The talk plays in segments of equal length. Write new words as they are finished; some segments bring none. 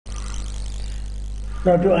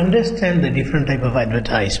Now, to understand the different type of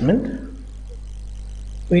advertisement,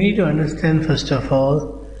 we need to understand first of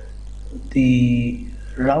all the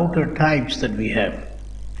router types that we have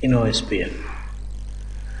in OSPF.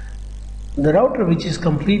 The router which is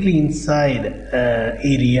completely inside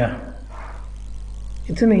area,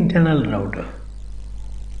 it's an internal router.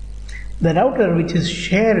 The router which is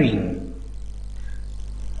sharing,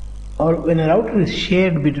 or when a router is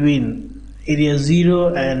shared between area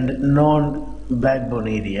 0 and non-backbone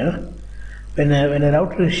area, when a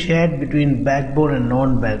router is shared between backbone and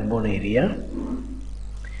non-backbone area,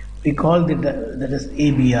 we call that is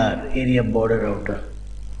ABR, area border router.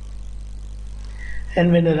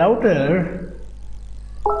 And when a router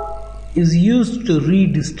is used to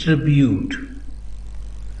redistribute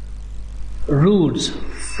routes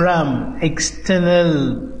from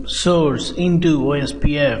external source into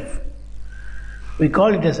OSPF, we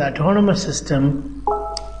call it as autonomous system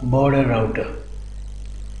border router,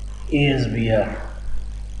 ASBR.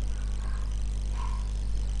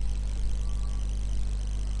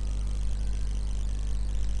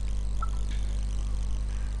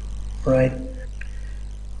 Right.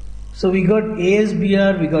 So we got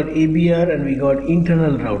ASBR, we got ABR, and we got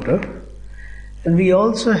internal router, and we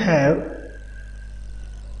also have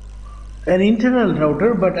an internal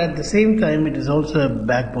router, but at the same time it is also a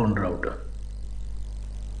backbone router.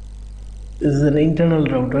 This is an internal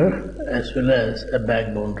router as well as a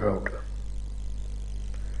backbone router.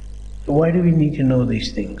 So why do we need to know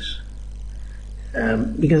these things?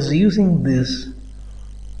 Because using this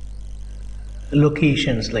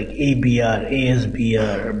locations like ABR,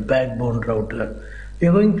 ASBR, backbone router, we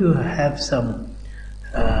are going to have some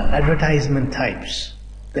advertisement types.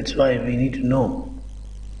 That's why we need to know.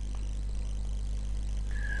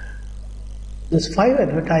 There's 5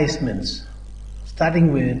 advertisements,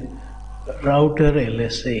 starting with router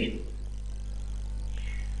LSA,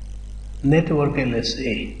 network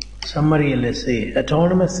LSA, summary LSA,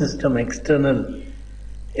 autonomous system external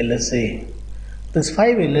LSA. There's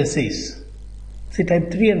 5 LSAs. See,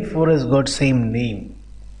 type 3 and 4 has got same name.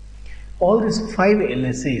 All these 5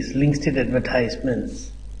 LSAs, link state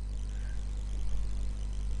advertisements,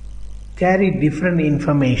 carry different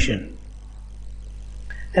information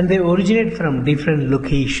and they originate from different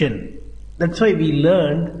location. That's why we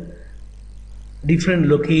learned different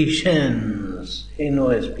locations in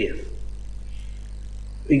OSPF.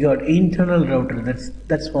 We got internal router,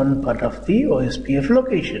 that's one part of the OSPF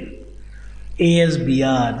location.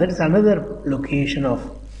 ASBR, that is another location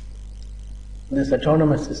of this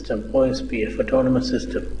autonomous system, OSPF, autonomous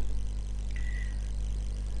system.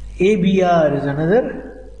 ABR is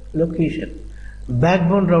another location.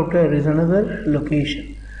 Backbone router is another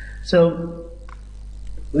location. So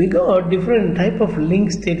we got different type of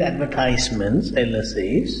link state advertisements,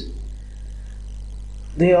 LSAs.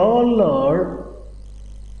 They all are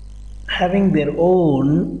having their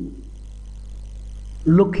own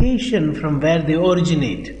location from where they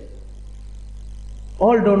originate.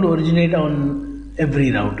 All don't originate on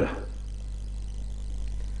every router.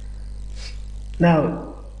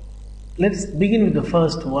 Now, let's begin with the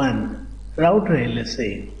first one, router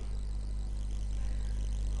LSA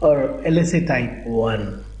or LSA type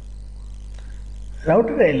 1.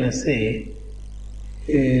 Router LSA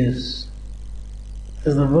is,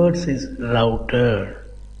 as the word says, router.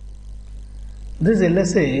 This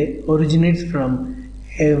LSA originates from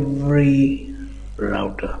every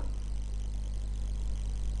router,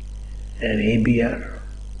 an ABR,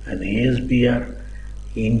 an ASBR,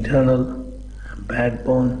 internal,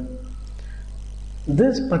 backbone.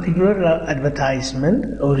 This particular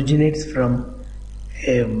advertisement originates from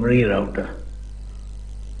every router.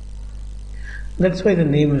 That's why the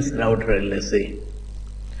name is router LSA.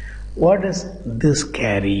 What does this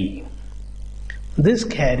carry? This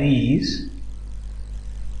carries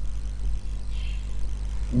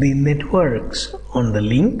the networks on the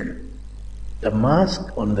link, the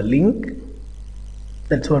mask on the link.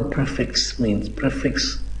 That's what prefix means.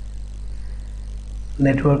 Prefix,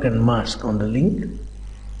 network and mask on the link.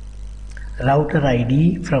 Router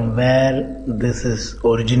ID, from where this is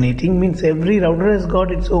originating, means every router has got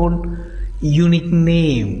its own unique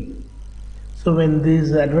name. So when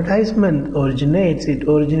this advertisement originates, it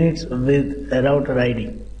originates with a router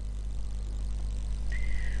ID.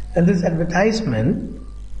 And this advertisement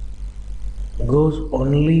goes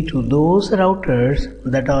only to those routers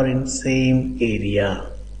that are in same area.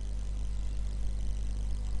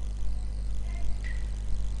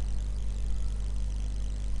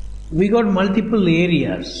 We got multiple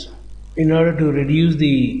areas in order to reduce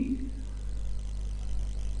the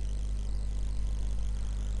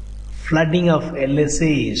flooding of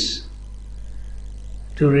LSAs.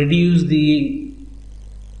 to reduce the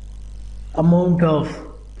amount of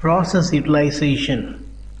process utilization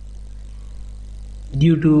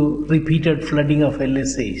due to repeated flooding of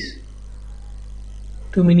LSAs,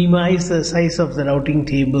 to minimize the size of the routing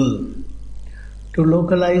table, to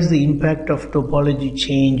localize the impact of topology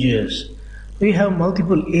changes. We have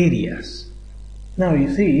multiple areas. Now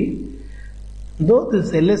you see, though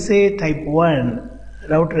this LSA type 1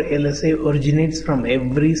 router LSA originates from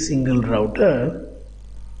every single router,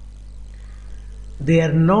 they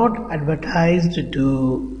are not advertised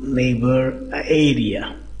to neighbor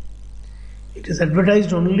area. It is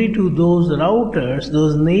advertised only to those routers,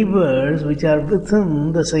 those neighbors which are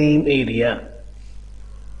within the same area.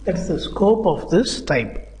 That's the scope of this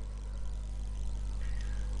type.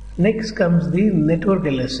 Next comes the network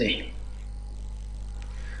LSA.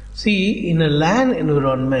 See, in a LAN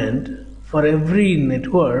environment, for every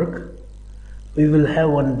network, we will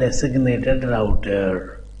have one designated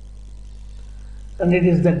router. And it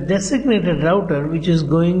is the designated router which is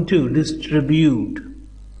going to distribute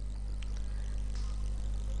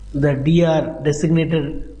the DR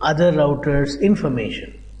designated other routers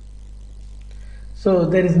information. So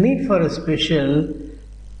there is need for a special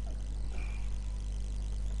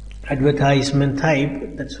advertisement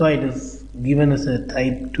type. That's why it is given as a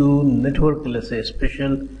type 2 network LSA,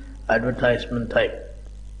 special advertisement type,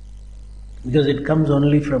 because it comes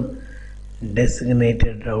only from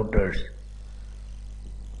designated routers,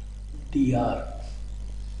 DR.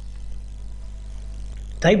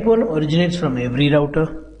 Type 1 originates from every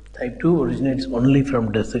router. Type 2 originates only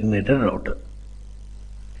from designated router.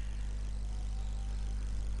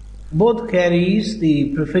 Both carries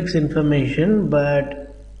the prefix information,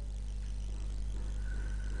 but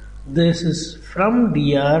this is from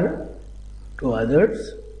DR to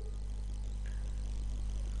others.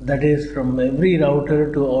 That is from every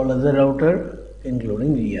router to all other router,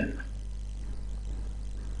 including DR.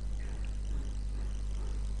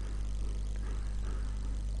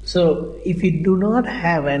 So if you do not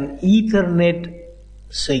have an Ethernet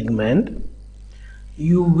segment,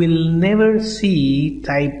 you will never see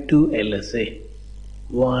type 2 LSA.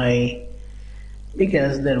 Why?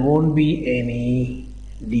 Because there won't be any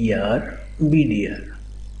DR, BDR.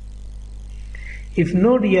 If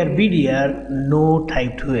no DR, BDR, no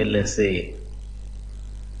type 2 LSA.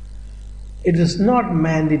 It is not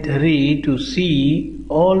mandatory to see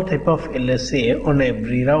all type of LSA on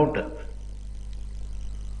every router.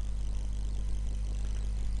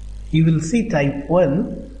 You will see type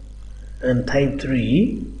 1 and type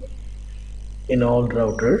 3 in all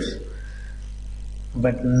routers,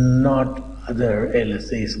 but not other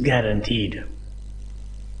LSAs guaranteed.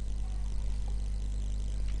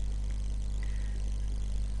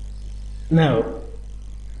 Now,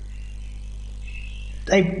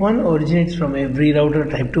 type 1 originates from every router,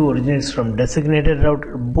 type 2 originates from designated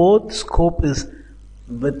router. Both scope is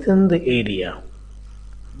within the area.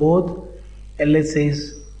 Both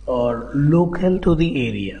LSAs are local to the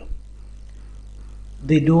area.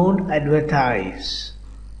 They don't advertise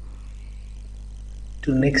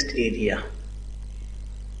to next area.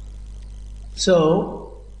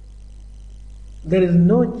 So, there is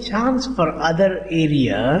no chance for other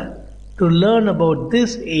area to learn about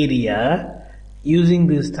this area using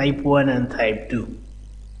this type 1 and type 2.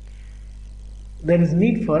 There is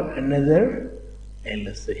need for another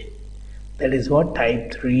LSA. That is what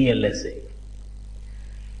type 3 LSA.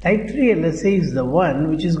 Type 3 LSA is the one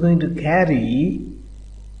which is going to carry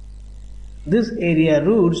this area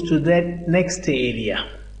routes to that next area.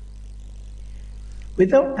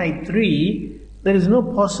 Without type 3, there is no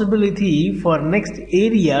possibility for next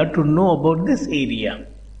area to know about this area.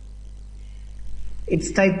 It's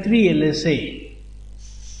type 3 LSA.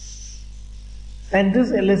 And this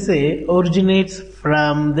LSA originates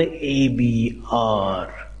from the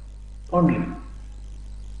ABR only.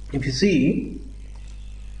 If you see,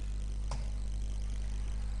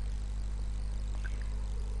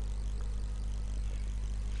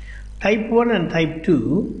 type 1 and type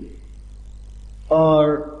 2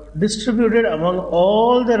 are distributed among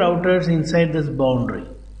all the routers inside this boundary,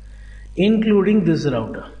 including this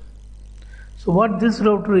router. So what this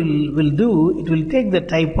router will do, it will take the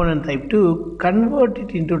type 1 and type 2, convert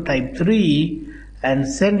it into type 3 and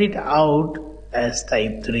send it out as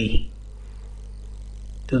type 3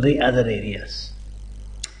 to the other areas.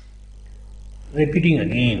 Repeating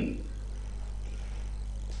again,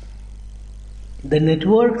 the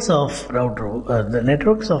networks of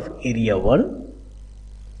area 1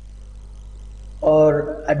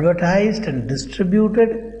 are advertised and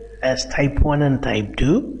distributed as type 1 and type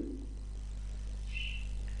 2,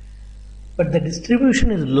 but the distribution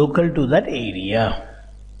is local to that area.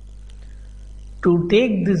 to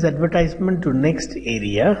take this advertisement to next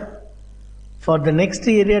area, for the next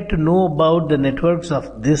area to know about the networks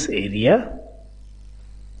of this area,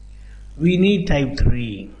 we need type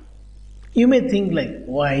 3. You may think like,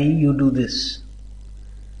 why you do this?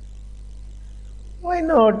 Why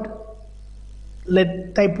not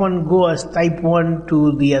let type 1 go as type 1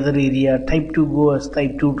 to the other area, type 2 go as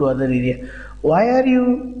type 2 to other area? Why are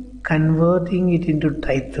you converting it into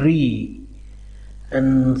type 3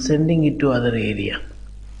 and sending it to other area?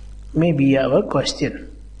 Maybe our question.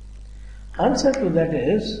 Answer to that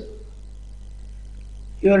is,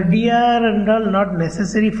 your DR and all not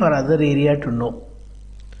necessary for other area to know.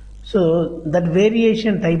 So that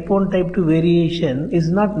variation, type 1, type 2 variation is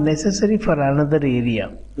not necessary for another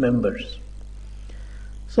area members.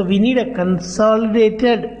 So we need a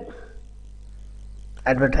consolidated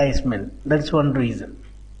advertisement. That's one reason.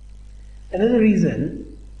 Another reason,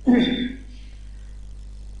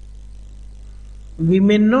 we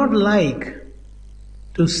may not like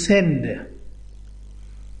to send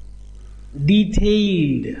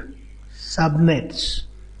detailed subnets.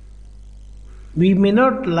 We may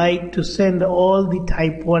not like to send all the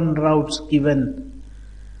type 1 routes given.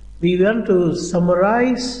 We want to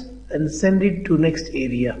summarize and send it to next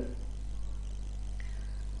area.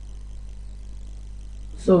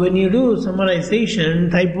 So when you do summarization,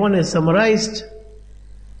 type 1 is summarized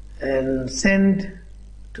and sent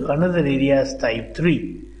to another area as type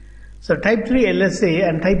 3. So type 3 LSA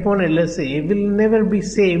and type 1 LSA will never be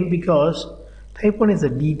same, because type 1 is a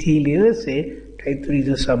detailed LSA, type 3 is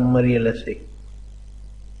a summary LSA.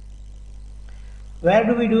 Where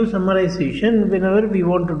do we do summarization? Whenever we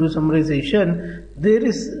want to do summarization, there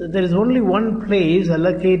is only one place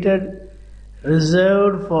allocated,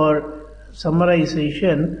 reserved for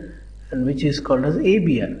summarization, and which is called as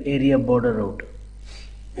ABR, Area Border Router.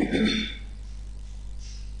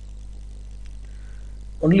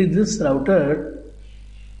 Only this router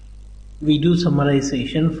we do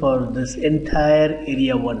summarization for this entire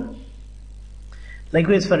area 1.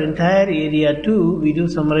 Likewise, for entire area 2, we do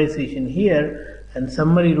summarization here, and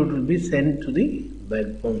summary route will be sent to the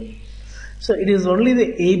backbone. So it is only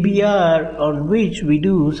the ABR on which we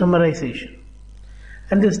do summarization.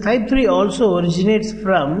 And this type 3 also originates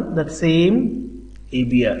from that same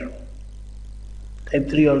ABR. Type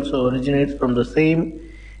 3 also originates from the same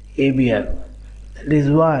ABR. That is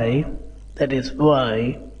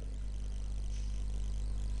why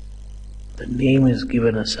the name is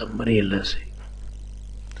given as summary LSA.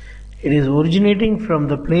 It is originating from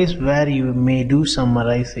the place where you may do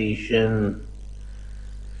summarization.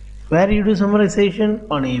 Where you do summarization?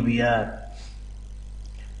 On ABR.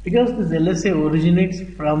 Because this LSA originates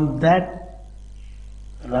from that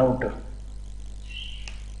router.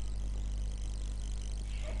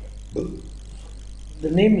 The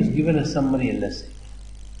name is given as summary LSA.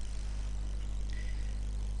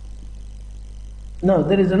 Now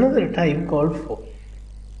there is another type called 4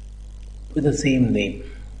 with the same name.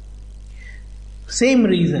 Same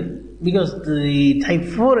reason, because the type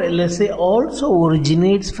 4 LSA also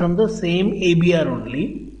originates from the same ABR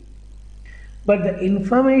only, but the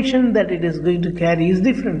information that it is going to carry is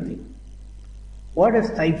different thing. What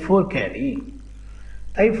does type 4 carry?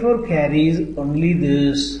 Type 4 carries only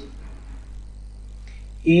this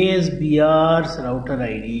ASBR's router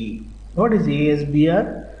ID. What is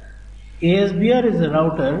ASBR? ASBR is a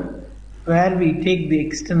router where we take the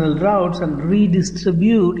external routes and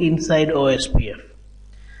redistribute inside OSPF.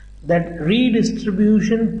 That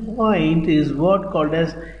redistribution point is what called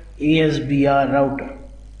as ASBR router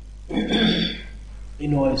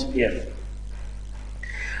in OSPF.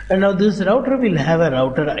 And now this router will have a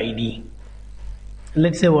router ID.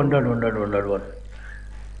 Let's say 1.1.1.1.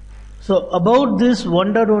 So about this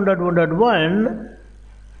 1.1.1.1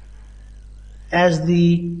 as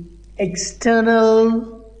the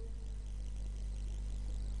external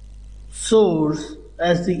source,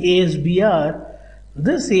 as the ASBR,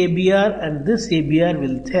 this ABR and this ABR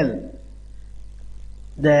will tell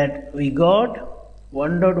that we got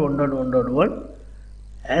 1.1.1.1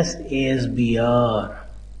 as ASBR.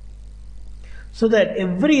 So that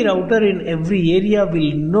every router in every area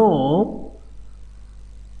will know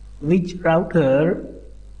which router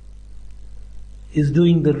is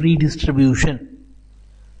doing the redistribution.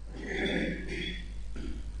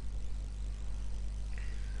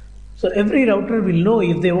 So every router will know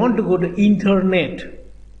if they want to go to internet.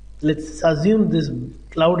 Let's assume this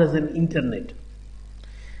cloud as an internet.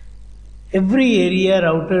 Every area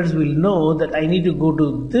routers will know that I need to go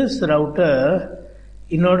to this router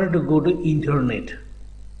in order to go to internet.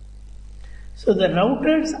 So the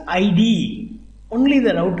router's ID, only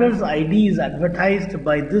the router's ID is advertised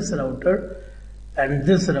by this router and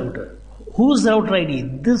this router. Whose router ID?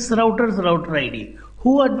 This router's router ID.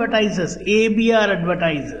 Who advertises? ABR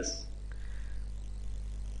advertises.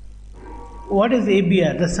 What is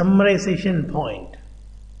ABR? The summarization point.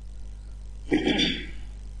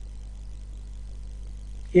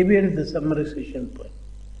 ABR is the summarization point.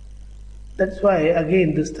 That's why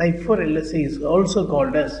again this type 4 LSA is also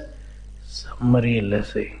called as summary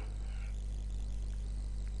LSA.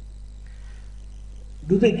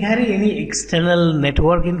 Do they carry any external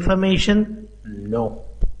network information? No.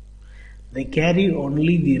 They carry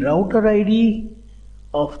only the router ID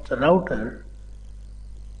of the router,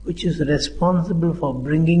 which is responsible for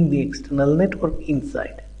bringing the external network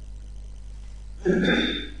inside.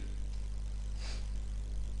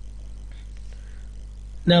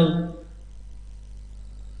 Now,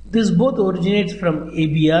 this both originates from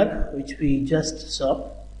ABR, which we just saw.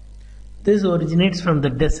 This originates from the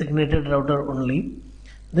designated router only.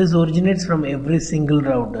 This originates from every single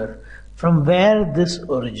router. From where this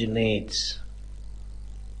originates?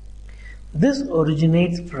 This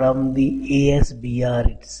originates from the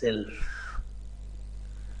ASBR itself.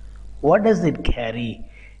 What does it carry?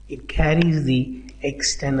 It carries the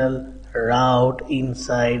external route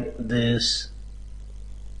inside this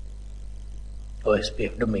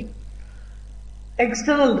OSPF domain.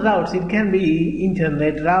 External routes, it can be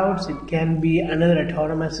internet routes, it can be another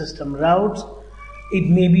autonomous system routes, it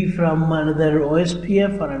may be from another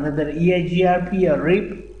OSPF or another EIGRP or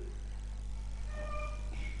RIP.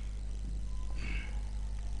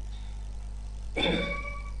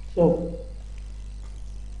 So,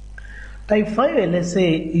 type 5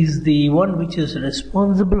 LSA is the one which is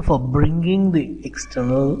responsible for bringing the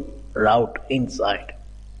external route inside.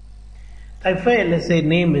 Type 5 LSA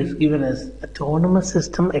name is given as Autonomous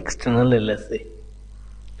System External LSA.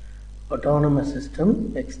 Autonomous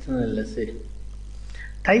System External LSA.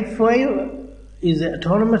 Type 5 is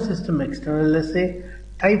Autonomous System External LSA.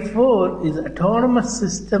 Type 4 is Autonomous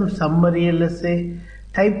System Summary LSA.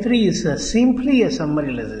 Type 3 is simply a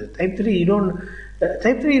summary LSA. Type 3 you don't.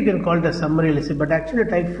 Type 3 you can call it a summary LSA, but actually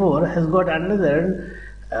Type 4 has got another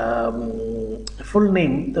full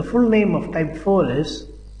name. The full name of Type 4 is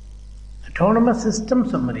Autonomous System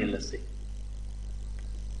Summary LSA.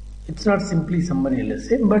 It's not simply summary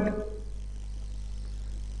LSA, but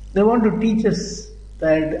they want to teach us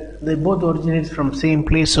that they both originate from same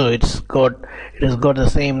place, so it has got the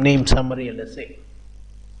same name, summary LSA.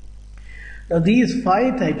 Now these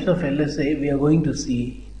 5 types of LSA we are going to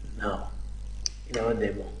see now in our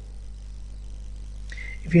demo.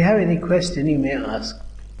 If you have any question, you may ask.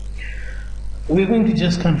 We're going to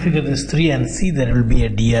just configure this 3 and see there will be a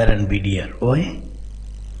DR and BDR. Why?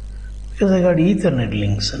 Because I got Ethernet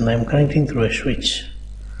links and I'm connecting through a switch.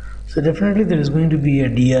 So definitely there is going to be a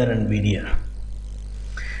DR and BDR.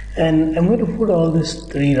 And I'm going to put all these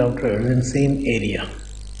 3 routers in same area.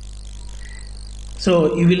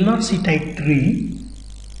 So you will not see type 3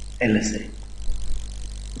 LSA,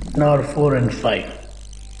 nor 4 and 5.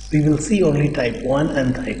 We will see only type 1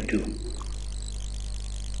 and type 2.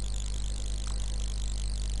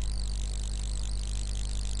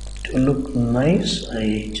 To look nice,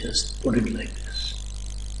 I just put it like this.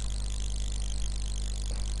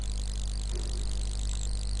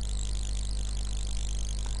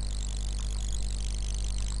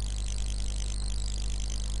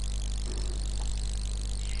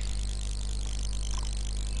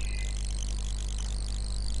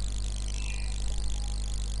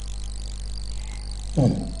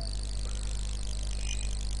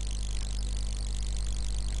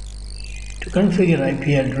 To configure IP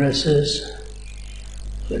addresses,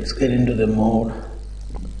 let's get into the mode.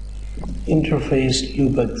 Interface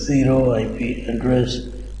loopback 0, IP address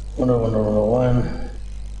 101.101.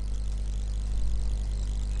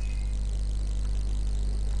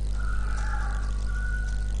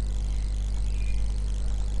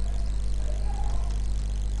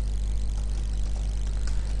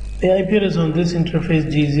 The IP address on this interface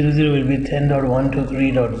G00 will be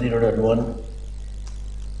 10.123.0.1.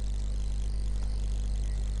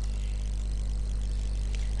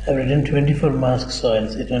 I've written 24 masks, so I'll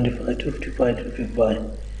say 25, 255,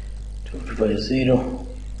 255, 255.0.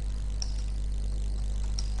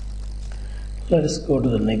 Let us go to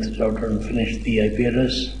the next router and finish the IP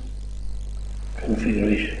address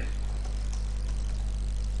configuration.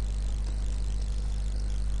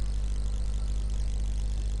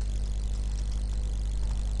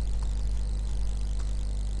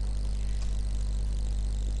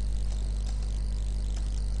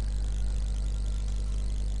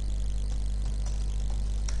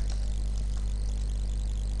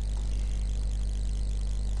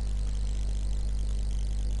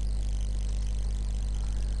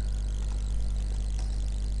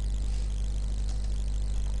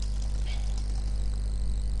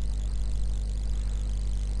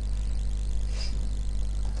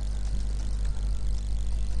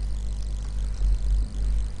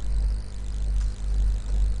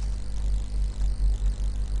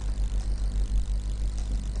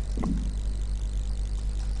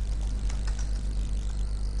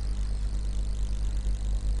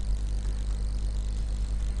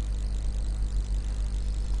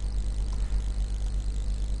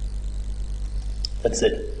 That's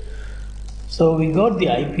it. So we got the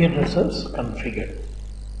IP addresses configured.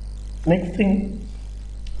 Next thing,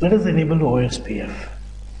 let us enable OSPF.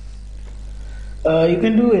 You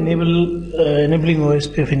can do enabling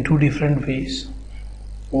OSPF in two different ways.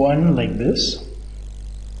 One like this: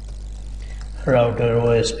 router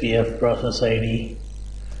OSPF process ID,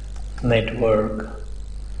 network,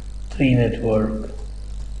 3 network,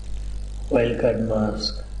 wildcard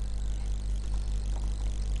mask,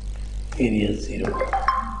 area 0.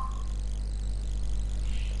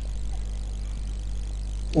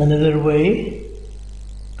 Another way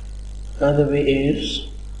is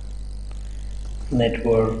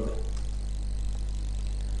network.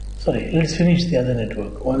 Sorry, let's finish the other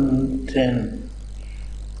network. 110.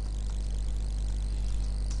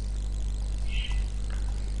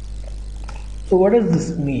 So what does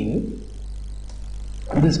this mean?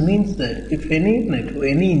 This means that if any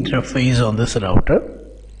interface on this router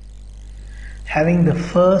having the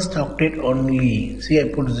first octet only, see I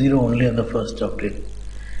put 0 only on the first octet,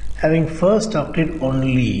 having first octet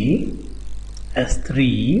only as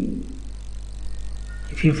 3,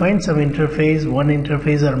 if you find some interface, one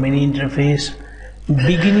interface or many interface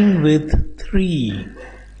beginning with 3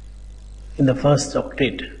 in the first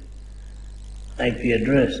octet IP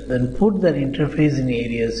address, then put that interface in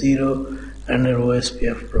area 0 under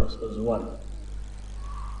OSPF process 1.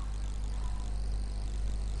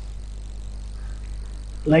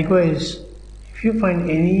 Likewise, if you find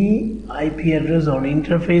any IP address or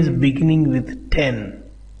interface beginning with 10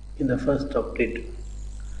 in the first octet,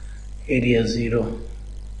 area 0,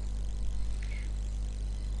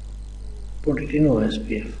 put it in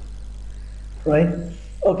OSPF, right?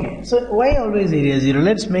 Okay, so why always area 0?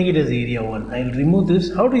 Let's make it as area 1. I'll remove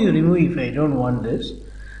this. How do you remove if I don't want this?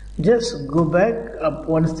 Just go back up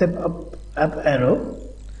one step up arrow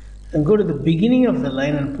and go to the beginning of the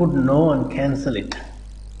line and put no and cancel it.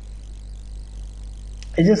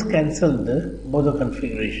 I just cancelled both the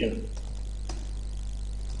configuration.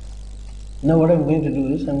 Now what I'm going to do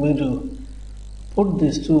is I'm going to put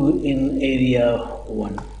these two in area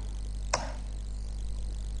 1.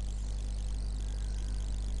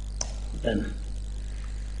 Done.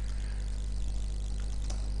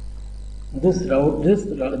 This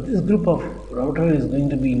group of router is going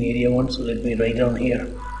to be in area 1, so let me write down here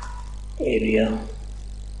area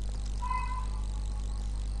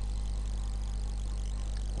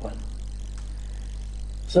 1.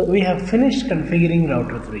 So we have finished configuring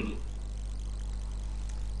router 3.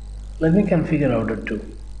 Let me configure router 2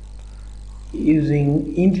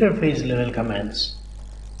 using interface level commands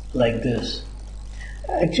like this.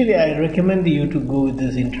 Actually, I recommend you to go with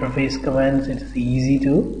this interface commands. It's easy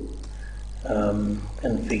to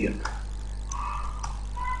configure.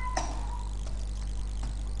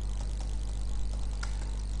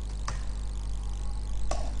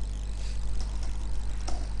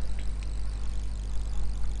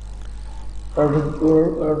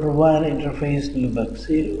 Router 1 interface loopback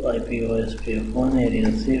 0, IP OSPF 1,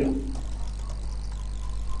 area 0.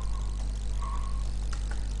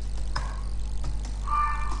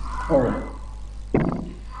 Alright.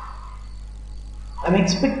 I'm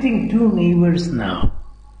expecting 2 neighbors now.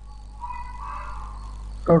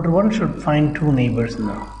 Router 1 should find 2 neighbors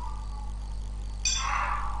now.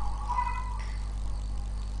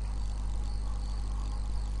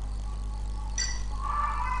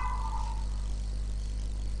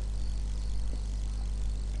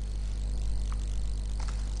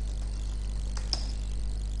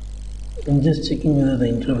 I'm just checking whether the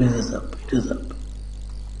interface is up. It is up.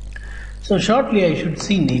 So shortly I should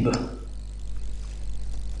see neighbor.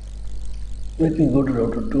 Let me go to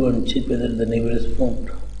router 2 and check whether the neighbor is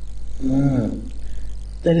formed.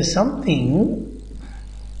 There is something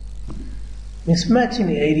mismatch in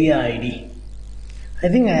area ID. I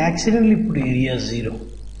think I accidentally put area 0.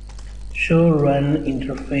 Show run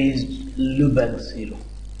interface loopback 0.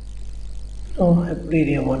 Oh, I put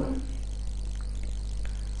area 1.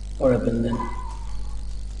 What happened then?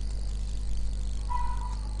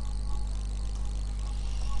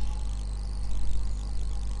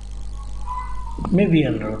 Maybe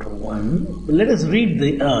on router 1. But let us read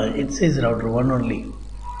the, it says router 1 only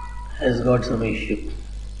has got some issue.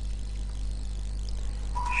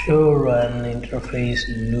 Show run interface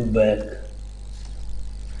loopback.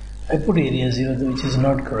 I put area 0, which is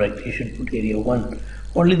not correct. You should put area 1.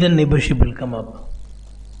 Only then neighborship will come up.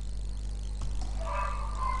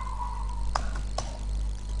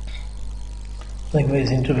 Likewise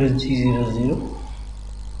interface G00.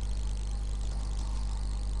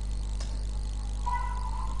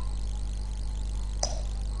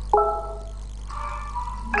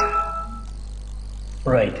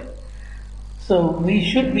 Right. So we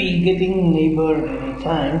should be getting neighbor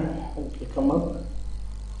anytime. It will come up.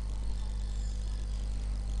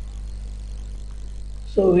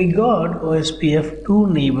 So we got OSPF 2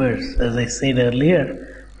 neighbors, as I said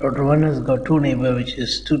earlier. Router 1 has got 2 neighbors, which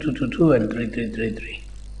is 2222 and 3333.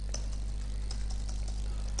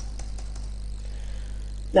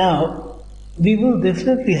 Now, we will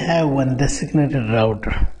definitely have one designated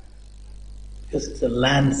router because it's a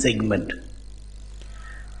LAN segment.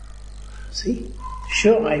 See,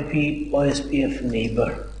 show IP OSPF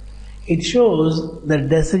neighbor. It shows the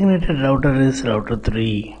designated router is router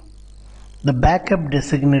 3. The backup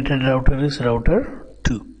designated router is router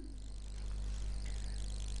 2.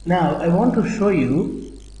 Now, I want to show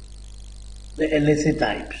you the LSA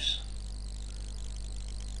types.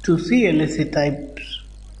 To see LSA types,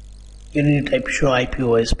 you need to type show IP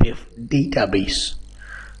OSPF database.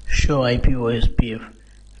 Show IP OSPF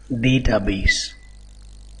database.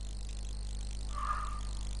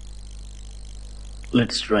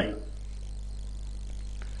 Let's try.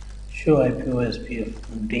 Show IP OSPF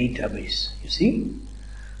database. You see?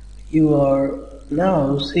 You are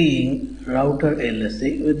now seeing router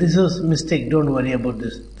LSA. This is a mistake. Don't worry about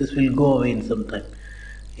this. This will go away in some time.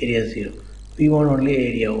 Area 0. We want only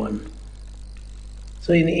area 1.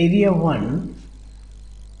 So in area 1,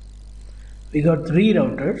 we got 3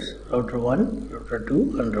 routers, router 1, router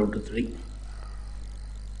 2 and router 3.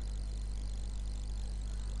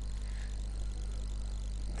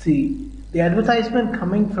 See, the advertisement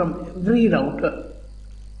coming from every router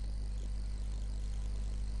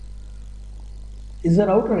is a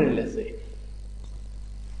router LSA.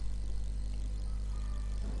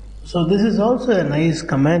 So this is also a nice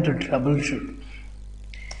command to troubleshoot.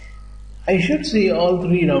 I should see all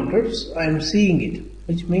 3 routers. I am seeing it,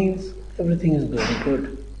 which means everything is going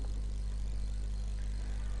good.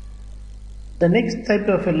 The next type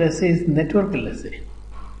of LSA is network LSA.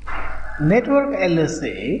 Network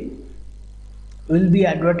LSA will be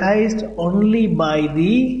advertised only by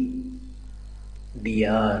the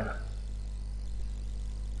DR.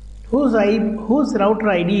 Whose router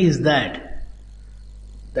ID is that?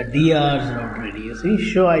 The DR's router ID. You see,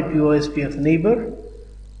 show IP OSPF neighbor.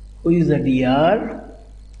 Who is the DR?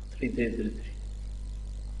 3333.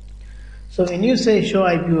 So when you say show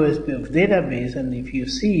IP OSPF database, and if you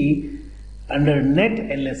see under net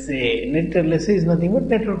LSA is nothing but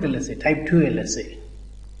network LSA, type 2 LSA.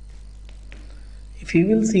 If you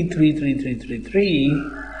will see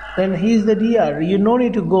 33333, then he is the DR. You no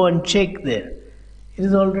need to go and check there. It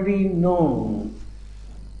is already known.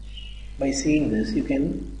 By seeing this, you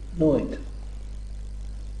can know it.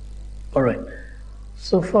 Alright.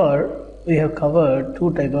 So far, we have covered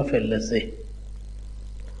 2 types of LSA.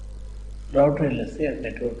 Router LSA and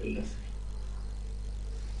network LSA.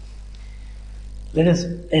 Let us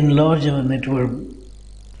enlarge our network.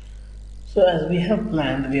 So as we have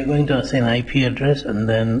planned, we are going to assign IP address and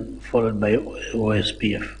then followed by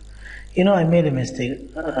OSPF. You know, I made a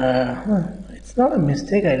mistake. It's not a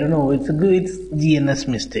mistake, I don't know. It's GNS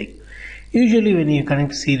mistake. Usually when you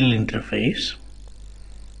connect serial interface,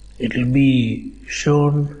 it will be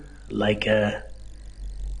shown like a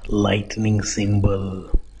lightning symbol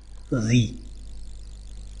Z.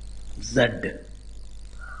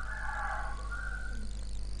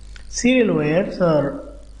 Serial wires are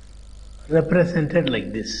represented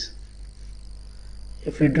like this.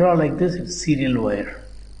 If we draw like this, it's serial wire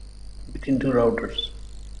between 2 routers.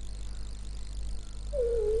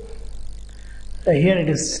 Here it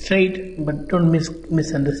is straight, but don't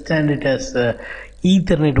misunderstand it as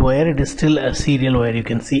Ethernet wire. It is still a serial wire. You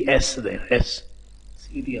can see S there, S,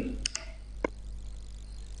 serial.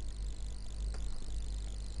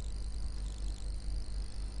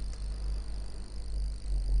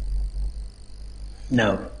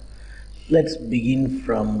 Now, let's begin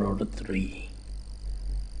from router 3.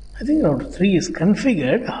 I think router 3 is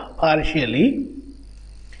configured partially.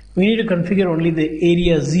 We need to configure only the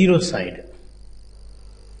area 0 side.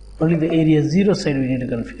 Only the area 0 side we need to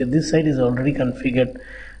configure. This side is already configured.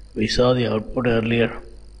 We saw the output earlier.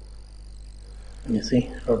 You see,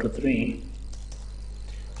 router 3.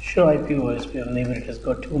 Show IP OSPF neighbor. It has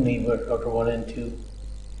got 2 neighbors, router 1 and 2.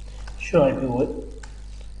 Show IP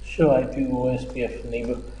OSPF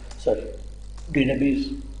neighbor.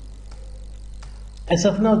 Database. As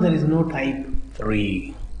of now, there is no type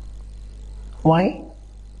 3. Why?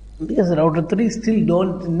 Because router 3 still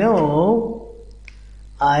don't know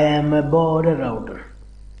I am a border router.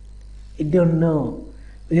 It don't know.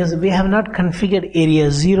 Because we have not configured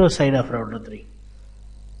area 0 side of router 3.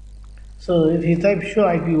 So if you type show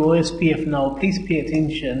IP OSPF now, please pay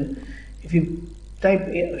attention. If you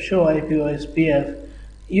type show IP OSPF,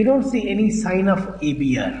 you don't see any sign of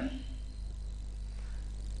ABR.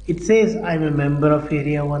 It says I'm a member of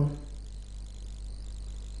area 1.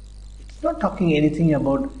 It's not talking anything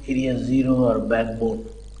about area 0 or backbone.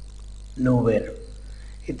 Nowhere.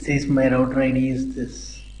 It says my router ID is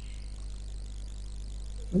this.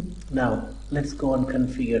 Now let's go and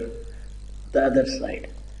configure the other side.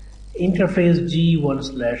 Interface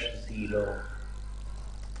G1/0.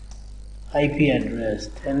 IP address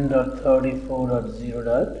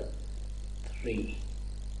 10.34.0.3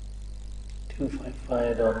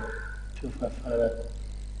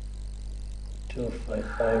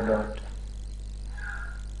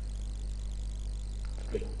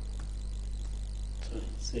 255.255.255.3. So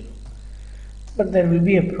 0. But there will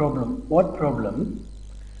be a problem. What problem?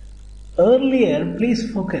 Earlier, please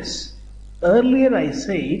focus. Earlier I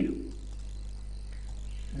said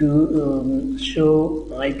do show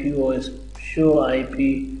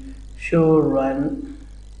run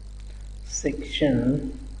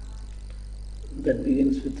section that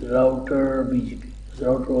begins with router BGP,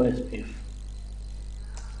 router OSPF.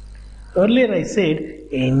 Earlier I said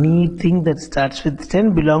anything that starts with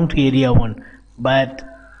 10 belong to area 1, but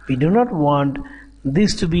we do not want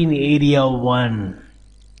this to be in area 1.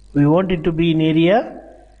 We want it to be in area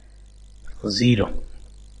 0.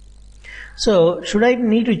 So, should I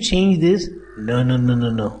need to change this?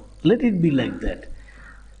 No. Let it be like that.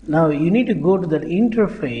 Now, you need to go to that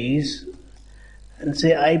interface and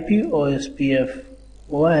say IP OSPF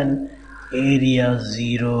 1 area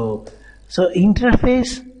 0. So,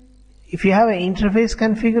 interface, if you have an interface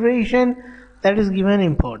configuration, that is given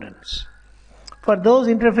importance. For those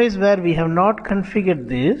interfaces where we have not configured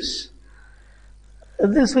this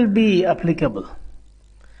will be applicable.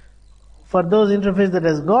 For those interface that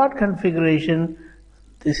has got configuration,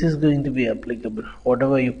 this is going to be applicable.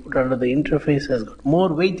 Whatever you put under the interface has got more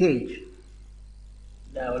weightage.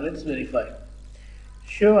 Now let's verify.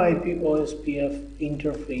 Show IP OSPF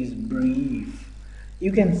interface brief.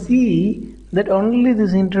 You can see that only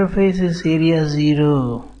this interface is area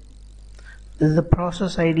 0. This is the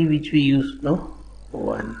process ID which we use, no?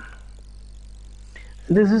 1.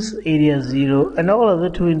 This is area 0 and all other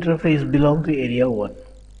two interfaces belong to area 1.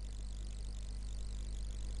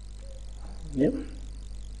 Yep.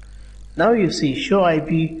 Now you see show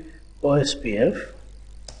IP OSPF.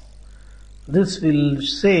 This will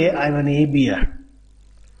say I'm an ABR.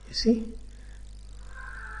 You see?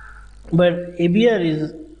 But ABR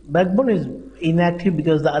is, backbone is inactive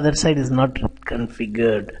because the other side is not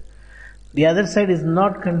configured. The other side is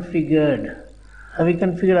not configured. Have we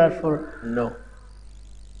configured R4? No.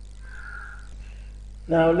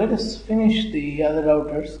 Now let us finish the other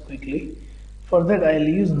routers quickly. For that I'll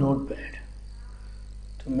use Notepad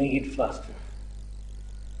to make it faster.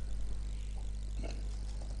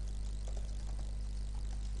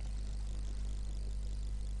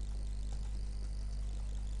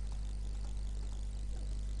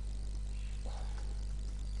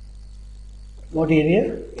 What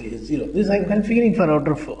area? Area 0. This I am configuring for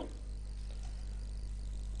router 4.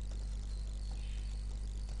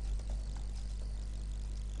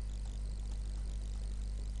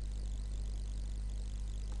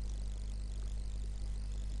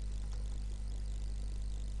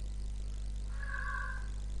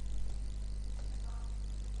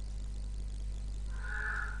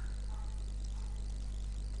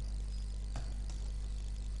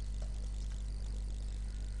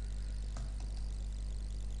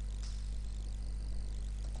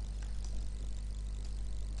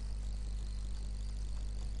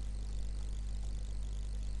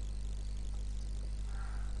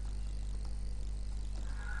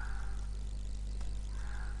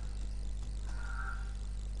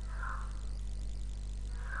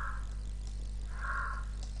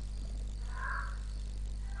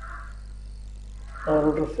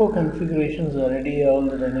 Our router 4 configurations are ready. All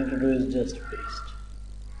that I need to do is just paste.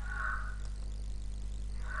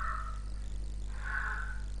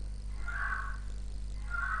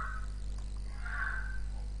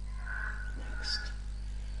 Next.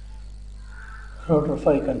 Router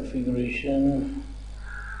 5 configuration.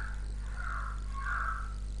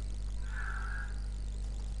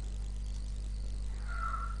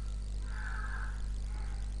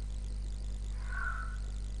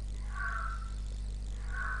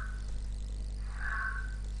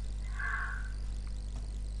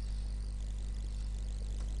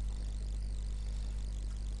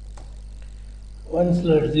 One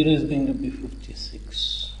slash 0 is going to be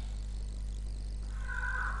 56.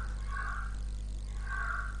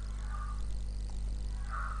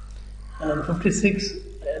 And 56,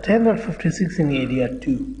 10.56 in area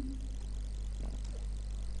 2.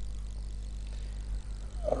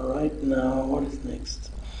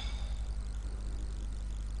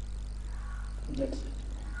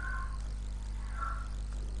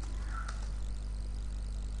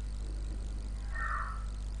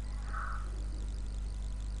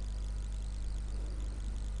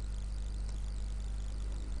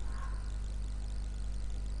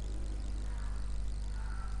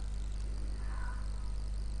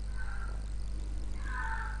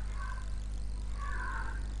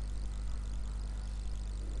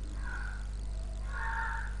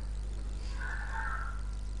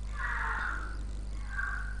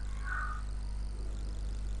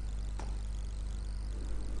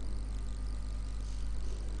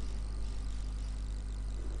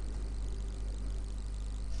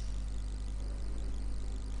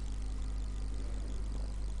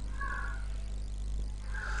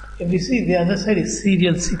 If you see, the other side is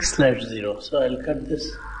serial 6/0. So I'll cut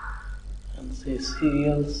this and say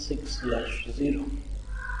serial 6/0.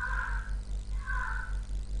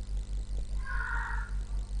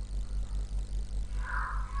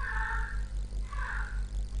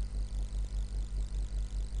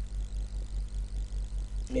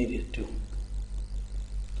 Area 2.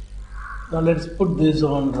 Now let's put this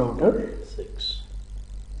on router 6.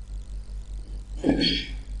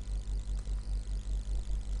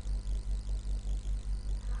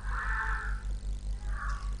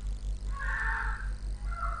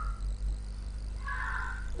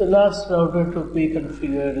 The last router to be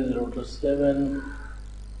configured is router 7.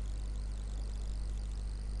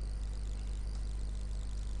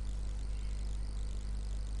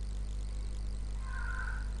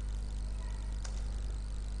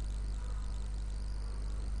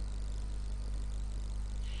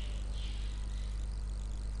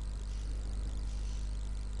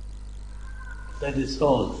 That is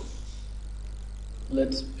all.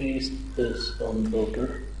 Let's paste this on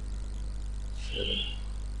router 7.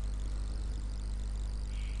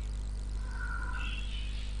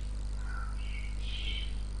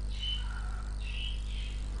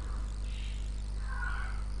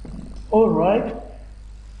 Alright.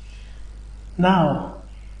 Now,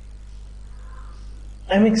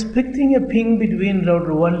 I'm expecting a ping between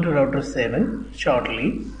router 1 to router 7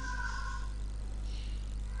 shortly.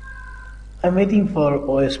 I'm waiting for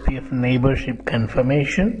OSPF neighborship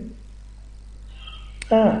confirmation.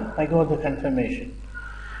 I got the confirmation.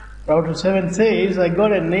 Router 7 says I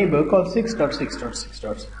got a neighbor called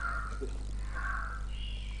 6.6.6.6.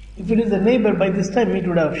 If it is a neighbor, by this time it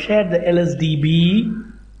would have shared the LSDB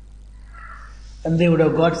and they would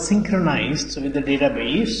have got synchronized with the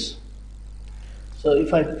database. So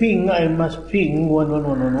if I ping, I must ping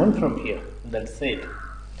 11111 from here. That's it.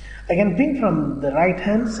 I can ping from the right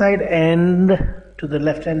hand side end to the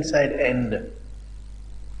left hand side end.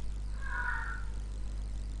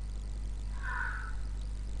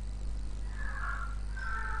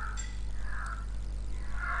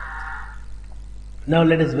 Now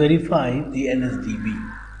let us verify the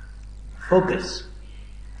LSDB. Focus.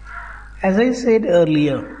 As I said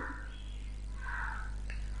earlier,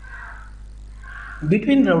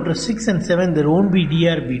 between router 6 and 7 there won't be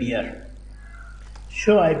DR BDR.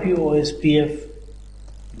 Show IP OSPF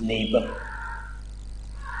neighbor.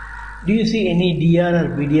 Do you see any DR or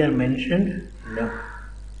BDR mentioned? No.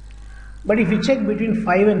 But if you check between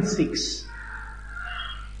 5 and 6,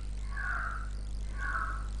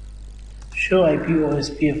 show IP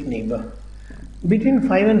OSPF neighbor. Between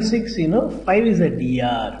 5 and 6, 5 is a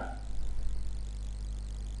DR.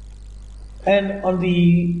 And on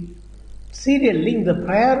the serial link, the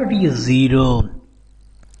priority is 0.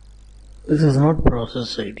 This is not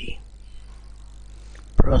process ID.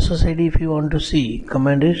 Process ID, if you want to see,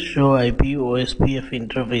 command is show IP OSPF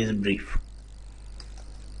interface brief.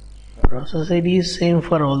 Process ID is same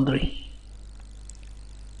for all three.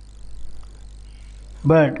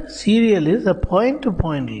 But serial is a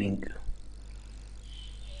point-to-point link.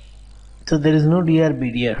 So there is no DR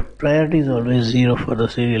BDR. Priority is always 0 for the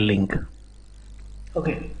serial link.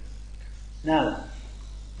 Okay. Now,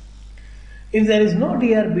 if there is no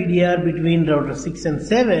DR BDR between router 6 and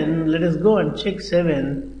 7, let us go and check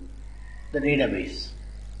 7, the database.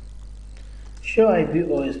 Show IP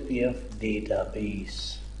OSPF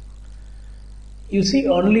database. You see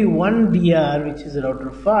only one DR, which is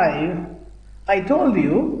router 5. I told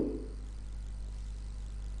you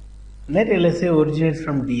net LSA originates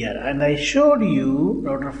from DR, and I showed you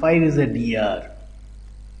router 5 is a DR.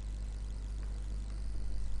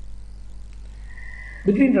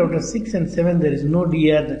 Between router 6 and 7 there is no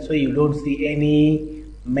DR, that's why you don't see any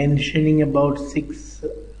mentioning about 6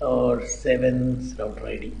 or 7's router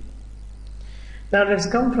ID. Now let's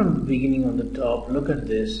come from the beginning on the top. Look at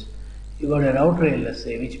this. You got a router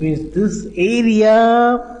LSA, which means this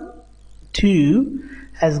area 2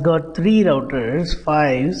 has got 3 routers,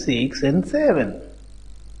 5, 6 and 7.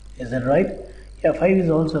 Is that right? Yeah, 5 is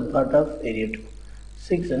also part of area 2.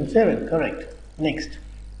 6 and 7, correct. Next.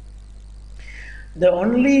 The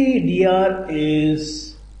only DR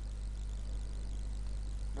is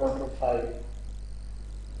router 5.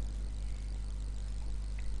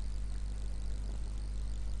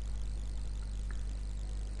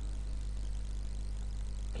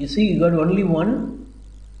 You see, you got only one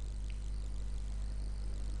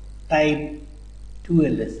type 2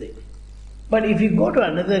 LSA. But if you go to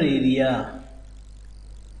another area,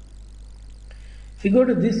 if you go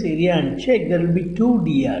to this area and check, there will be 2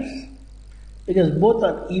 DRs. Because both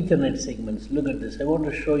are Ethernet segments. Look at this. I want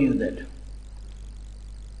to show you that.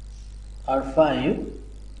 R5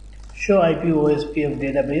 Show IP OSPF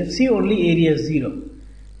database. See only area 0.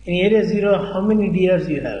 In area 0, how many DRs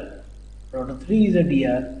you have? Router 3 is a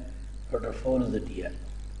DR, router 4 is a DR.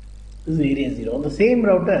 This is area 0. On the same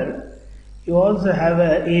router, you also have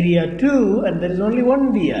a area 2 and there is only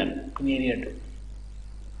one DR in area 2.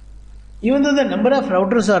 Even though the number of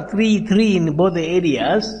routers are 3 in both the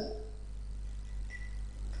areas,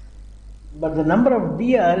 but the number of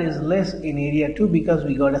DR is less in area 2 because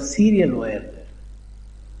we got a serial wire there.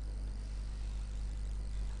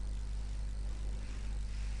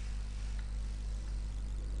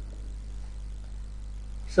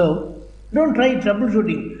 So, don't try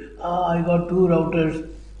troubleshooting. I got two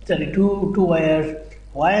wires.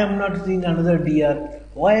 Why I am not seeing another DR?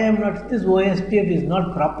 Why I am not, this OSPF is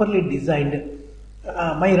not properly designed.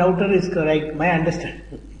 My router is correct, my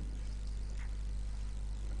understanding.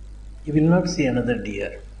 You will not see another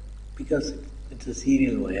DR because it's a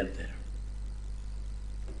serial wire there.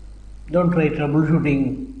 Don't try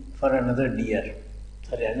troubleshooting for another DR.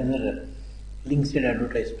 Sorry, another link state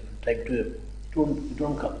advertisement. Type to it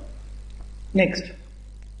won't come. Next,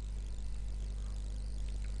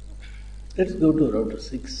 let's go to router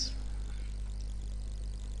 6.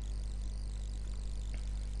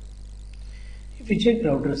 If you check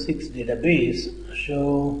router 6 database,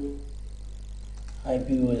 show IP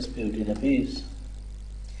OSPF database,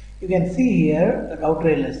 you can see here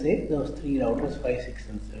router LSA, those 3 routers 5, 6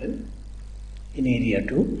 and 7 in area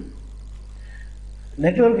 2.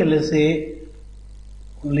 Network LSA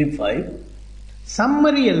only 5.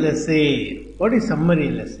 Summary LSA. What is summary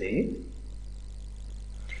LSA?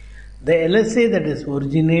 The LSA that is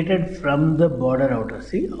originated from the border router.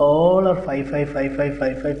 See, all are 5, 5, 5, 5,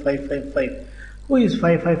 5, 5, 5, 5, 5. Who is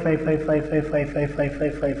 5, 5, 5, 5, 5, 5, 5, 5, 5,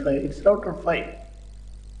 5, 5, 5? It's router 5.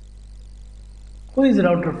 Who is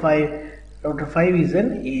router 5? Router 5 is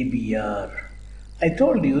an ABR. I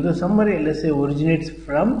told you the summary LSA originates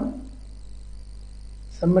from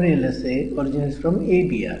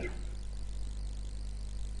ABR.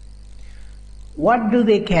 What do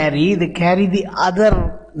they carry? They carry the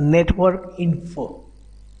other network info.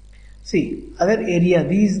 See, other area,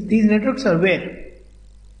 these networks are where?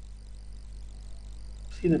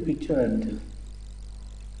 See the picture until.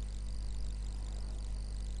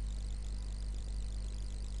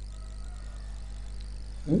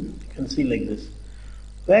 You can see like this.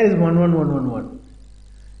 Where is 11111?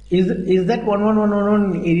 Is that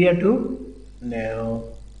 11111 in area 2? No.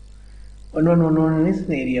 1111 is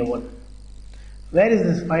in area 1. Where is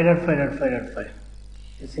this 5.5.5.5?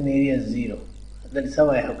 It's in area 0. That is how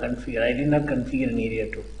I have configured. I did not configure in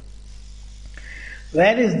area 2.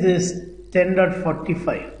 Where is this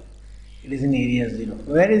 10.45? It is in area 0.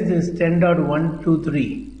 Where is this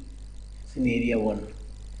 10.123? It's in area 1.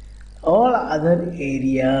 All other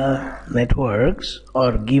area networks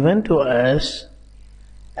are given to us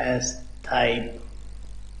as type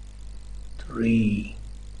 3.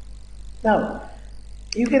 Now,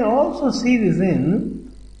 you can also see this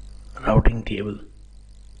in routing table.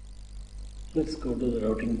 Let's go to the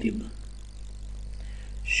routing table.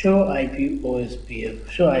 Show IP OSPF,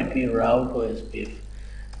 show IP route OSPF.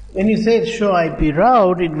 When you say show IP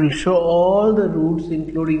route, it will show all the routes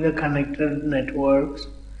including the connected networks.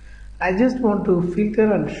 I just want to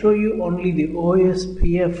filter and show you only the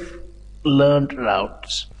OSPF learned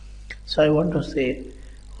routes. So I want to say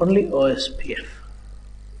only OSPF.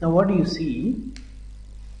 Now what do you see?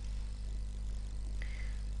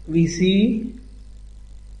 We see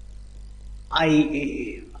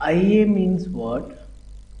IA. IA means what?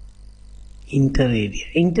 Inter area.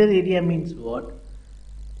 Inter area means what?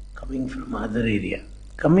 Coming from other area.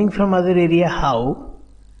 Coming from other area how?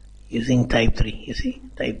 Using type 3. You see?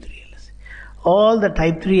 Type 3 LSA. All the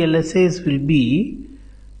type 3 LSAs will be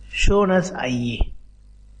shown as IA.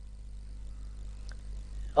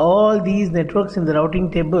 All these networks in the routing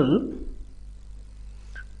table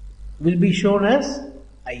will be shown as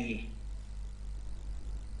IA.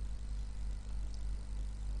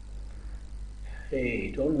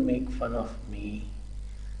 Hey, don't make fun of me.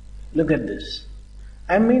 Look at this.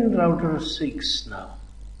 I'm in router 6 now.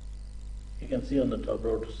 You can see on the top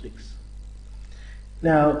router 6.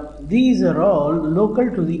 Now, these are all local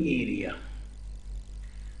to the area,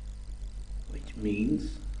 which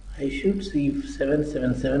means I should see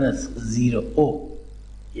 777 as 0. Oh,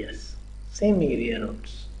 yes. Same area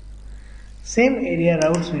routes. Same area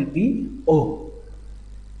routes will be O.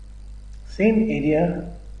 Same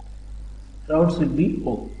area routes will be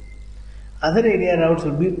O. Other area routes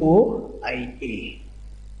will be OIA.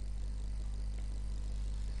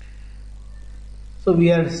 So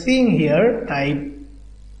we are seeing here type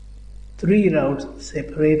 3 routes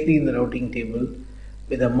separately in the routing table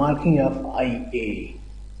with a marking of IA,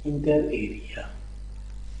 inter area.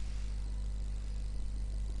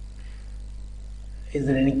 Is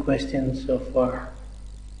there any questions so far?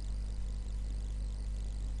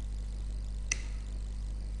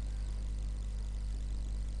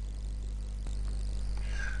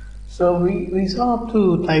 So we saw up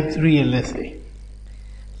to type 3 LSA.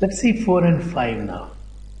 Let's see 4 and 5 now.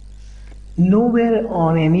 Nowhere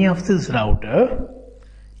on any of this router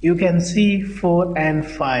you can see 4 and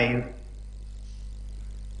 5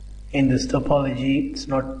 in this topology. It's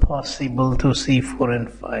not possible to see 4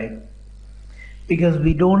 and 5 because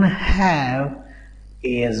we don't have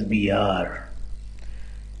ASBR.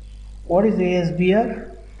 What is ASBR?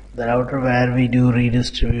 The router where we do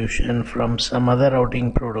redistribution from some other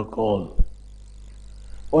routing protocol.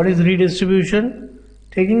 What is redistribution?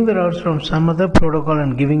 Taking the routes from some other protocol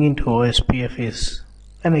and giving into OSPF is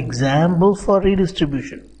an example for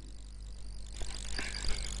redistribution.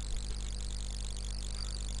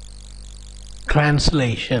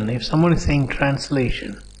 Translation. If someone is saying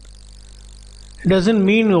translation, it doesn't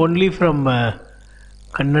mean only from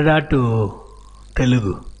Kannada to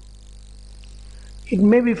Telugu. It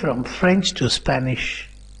may be from French to Spanish,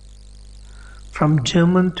 from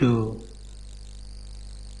German to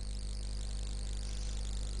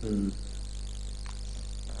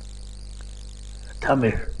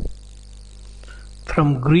Tamil,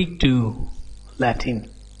 from Greek to Latin.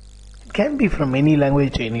 It can be from any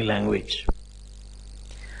language to any language.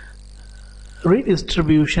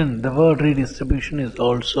 Redistribution, the word redistribution is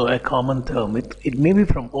also a common term. It may be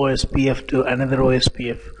from OSPF to another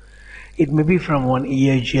OSPF. It may be from one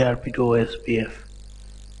EIGRP to OSPF.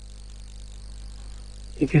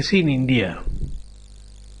 If you see in India,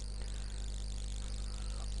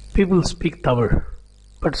 people speak Tamil,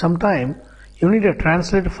 but sometimes you need a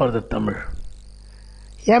translator for the Tamil.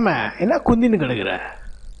 Yama, enna kundinu kadagira?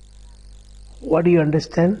 What do you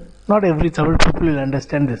understand? Not every Tamil people will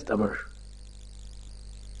understand this Tamil.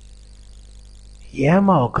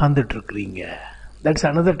 Yama ukandittirukringa. That's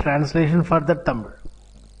another translation for the Tamil.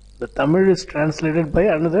 The Tamil is translated by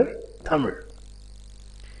another Tamil.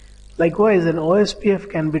 Likewise, an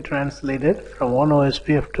OSPF can be translated from one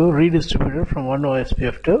OSPF to redistributed from one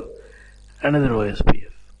OSPF to another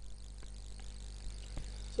OSPF.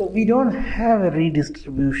 So we don't have a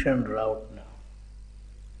redistribution route now.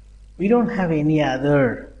 We don't have any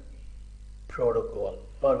other protocol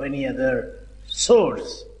or any other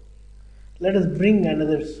source. Let us bring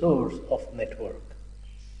another source of network.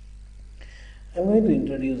 I'm going to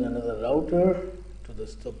introduce another router to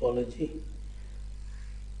this topology.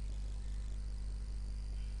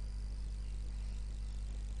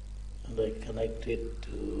 And I connect it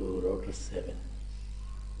to router 7.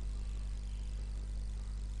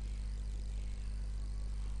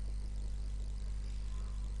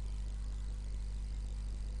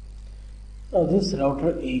 Now this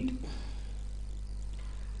router 8.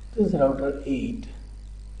 This router 8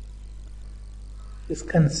 is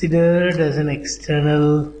considered as an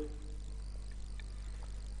external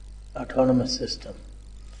autonomous system.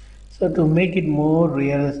 So to make it more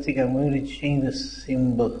realistic, I'm going to change the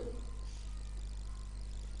symbol.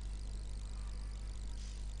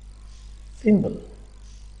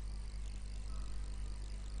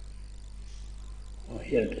 Oh,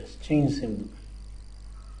 here it is. Change symbol.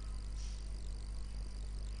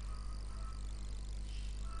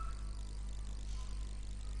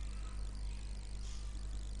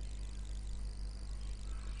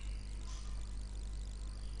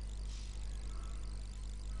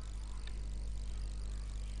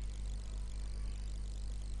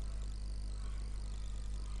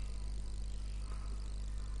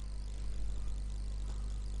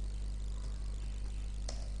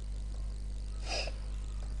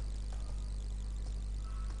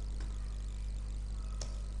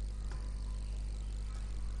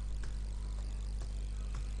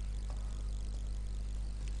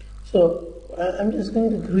 So I'm just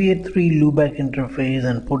going to create 3 loopback interface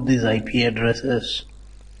and put these IP addresses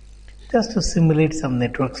just to simulate some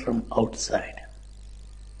networks from outside.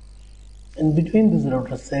 And between this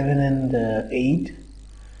router 7 and 8,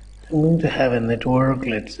 I'm going to have a network,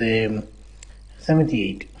 let's say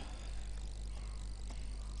 78.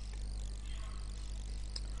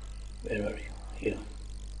 Where are you? Here.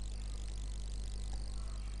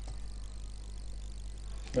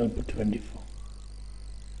 I'll put 24.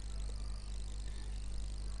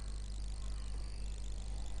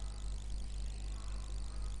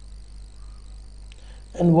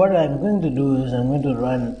 And what I'm going to do is I'm going to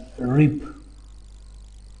run RIP.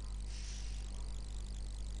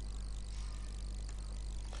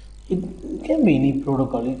 It can be any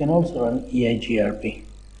protocol. You can also run EIGRP.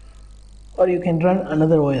 Or you can run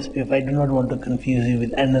another OSPF. I do not want to confuse you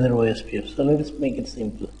with another OSPF. So let us make it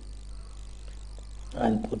simple.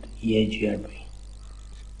 I'll put EIGRP.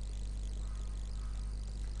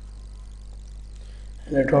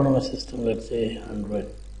 An autonomous system, let's say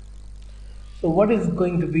 100. So what is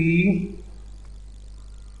going to be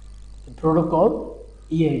the protocol?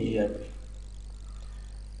 EIGRP.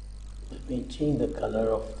 Let me change the color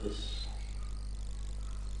of this.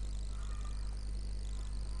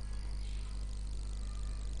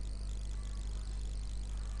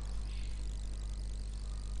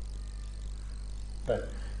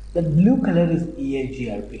 The blue color is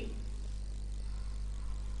EIGRP.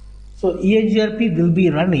 So EIGRP will be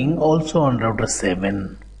running also on router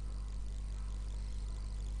 7.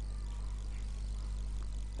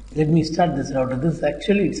 Let me start this router. This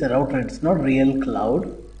actually it's a router, it's not real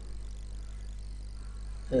cloud.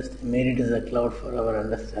 Just made it as a cloud for our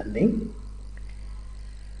understanding.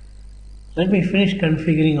 Let me finish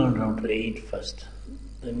configuring on router 8 first,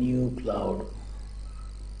 the new cloud.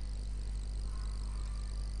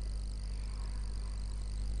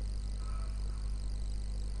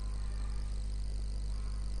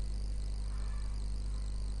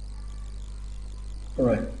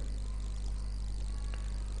 Alright.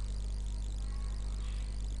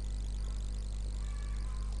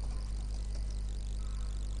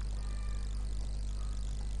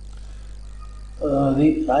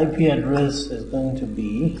 The IP address is going to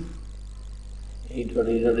be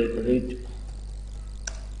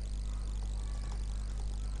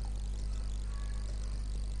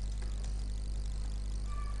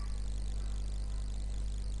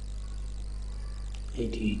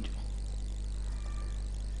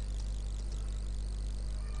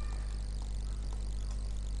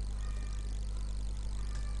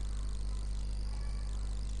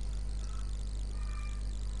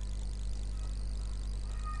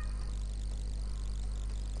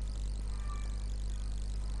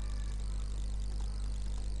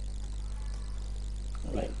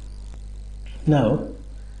Right. Now,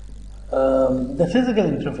 the physical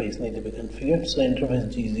interface need to be configured. So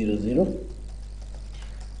interface G00,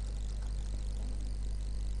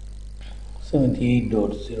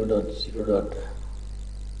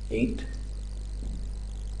 78.0.0.8.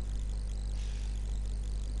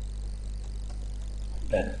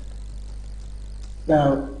 Done.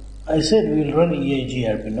 Now, I said we will run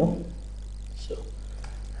EIGRP, no? So,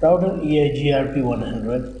 router EIGRP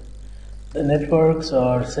 100. The networks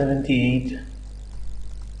are 78,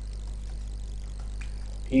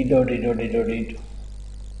 8.8.8.8,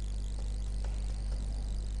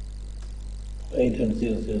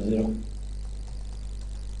 8.0.0.0,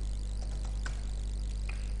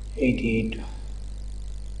 88,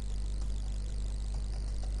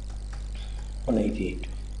 188.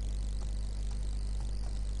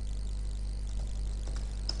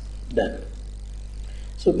 Done.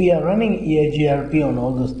 So we are running EIGRP on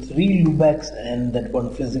all those 3 loopbacks and that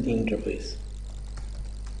one physical interface.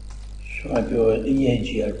 Show up your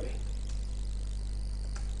EIGRP.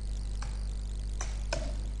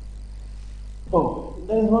 Oh,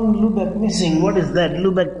 there is one loopback missing. What is that?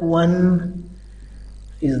 Loopback 1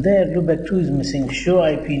 is there. Loopback 2 is missing. Show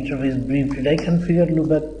IP interface brief. Did I configure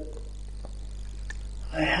loopback?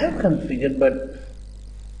 I have configured, but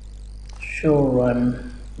show run.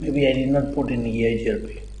 Maybe I did not put in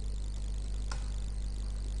EIGRP.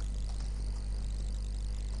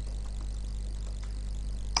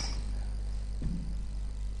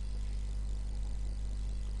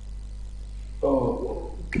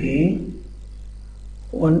 Oh, okay.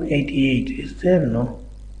 188 is there, no?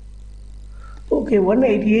 Okay,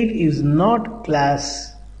 188 is not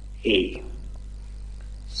class A.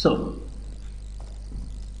 So,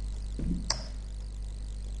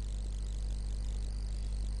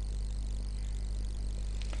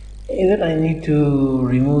 either I need to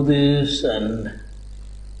remove this and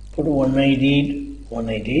put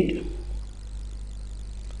 188.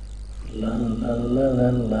 La la la la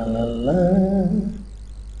la la la.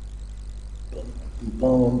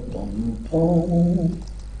 Bum, bum, bum.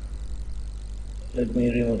 Let me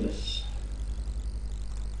remove this.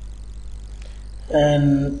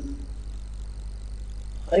 And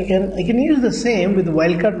I can use the same with the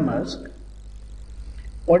wildcard mask.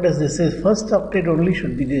 What does this say? First octet only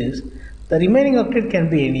should be this. The remaining octet can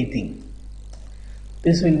be anything.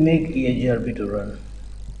 This will make EIGRP to run.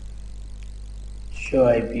 Show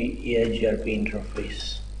IP EIGRP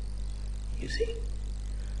interface. You see?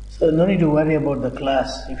 So no need to worry about the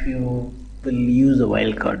class if you will use a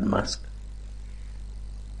wildcard mask.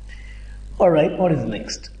 Alright, what is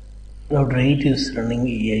next? router 8 is running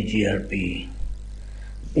EIGRP.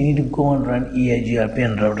 We need to go and run EIGRP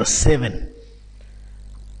and router 7.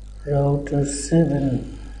 Router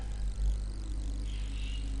 7.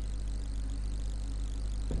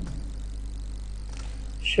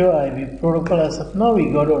 Show IP protocol. As of now,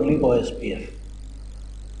 we got only OSPF.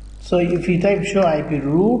 So if you type show IP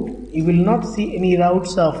route, you will not see any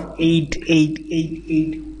routes of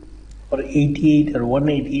 8888 or 88 or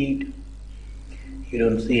 188. You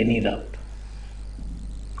don't see any route.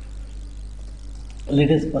 Let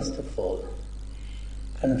us first of all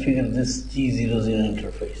configure this G00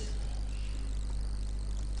 interface.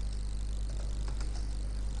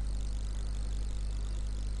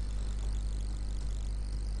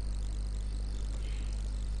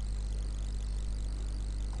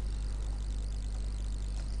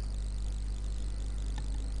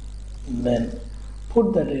 Then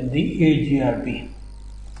put that in the EIGRP.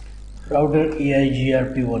 Router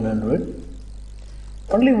EIGRP 100.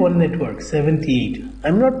 Only one network, 78.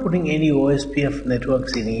 I'm not putting any OSPF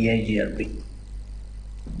networks in EIGRP.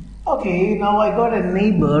 Okay, now I got a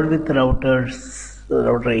neighbor with router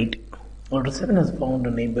 8. Router 7 has found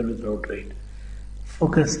a neighbor with router 8.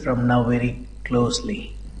 Focus from now very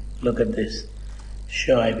closely. Look at this.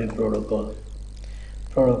 Show IP protocol.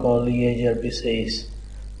 Protocol EIGRP says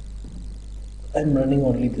I'm running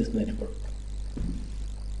only this network.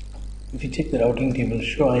 If you check the routing table,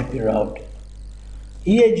 show IP route.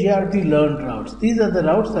 EIGRP learned routes. These are the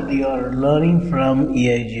routes that you are learning from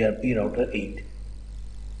EIGRP router 8.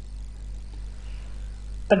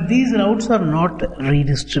 But these routes are not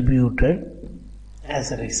redistributed.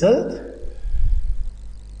 As a result,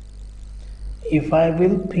 if I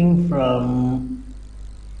will ping from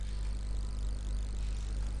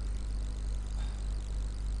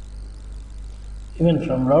even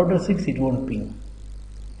from router 6, it won't ping.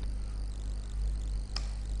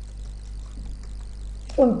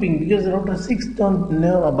 Ping because router 6 don't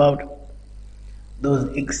know about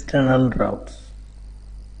those external routes.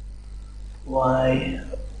 Why?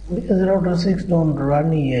 Because router 6 don't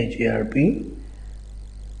run EIGRP.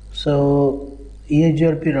 So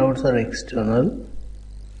EIGRP routes are external.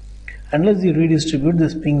 Unless you redistribute,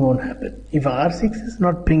 this ping won't happen. If R6 is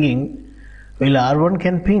not pinging, will R1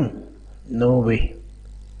 can ping? No way.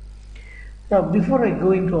 Now before I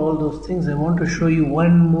go into all those things, I want to show you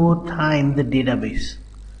one more time the database.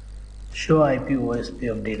 Show IP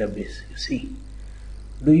OSPF database. You see,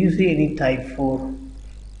 do you see any type 4?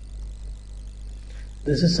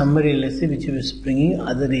 This is summary LSA which is bringing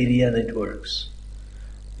other area networks.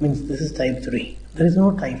 Means this is type 3. There is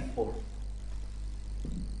no type 4.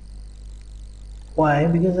 Why?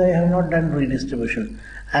 Because I have not done redistribution.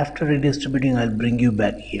 After redistributing, I'll bring you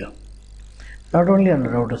back here. Not only on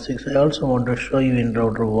router 6, I also want to show you in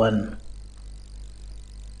router 1.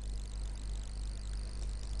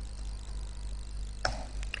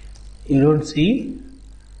 You don't see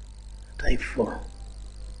type 4.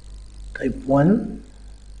 Type 1.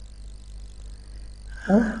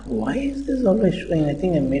 Why is this always showing? I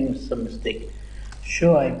think I made some mistake.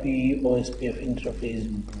 Show IP OSPF interface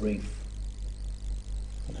brief.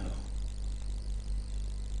 No.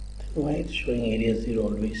 Then why it's showing area 0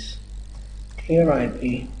 always? Clear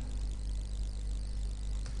IP.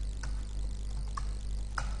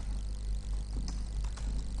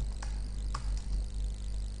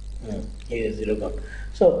 Area 0 gone.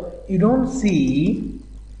 So you don't see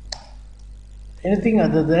anything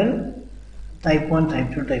other than type 1,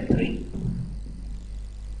 type 2, type 3.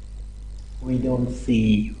 We don't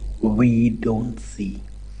see.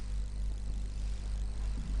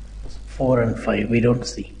 4 and 5, we don't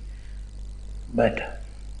see. But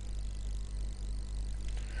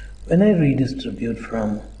when I redistribute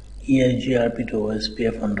from EIGRP to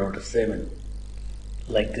OSPF on router 7,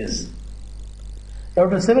 like this,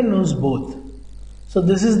 router 7 knows both. So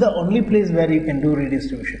this is the only place where you can do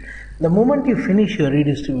redistribution. The moment you finish your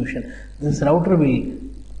redistribution, this router will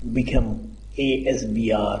become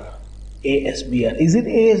ASBR. ASBR. Is it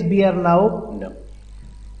ASBR now? No.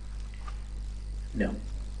 No.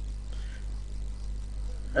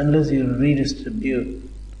 Unless you redistribute,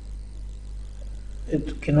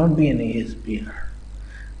 it cannot be an ASBR.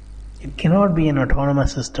 It cannot be an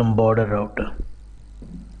autonomous system border router.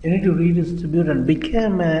 You need to redistribute and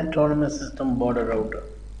become an autonomous system border router.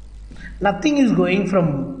 Nothing is going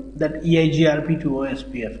from that EIGRP to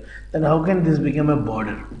OSPF. Then how can this become a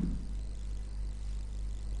border?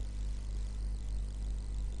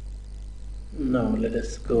 Now let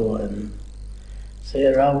us go and say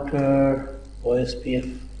router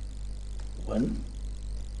OSPF 1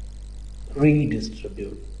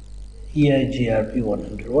 redistribute EIGRP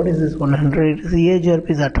 100. What is this 100? It is EIGRP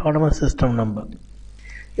is autonomous system number.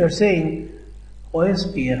 You are saying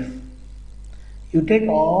OSPF. You take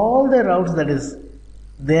all the routes that is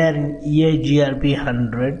there in EIGRP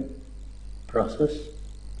 100 process.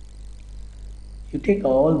 You take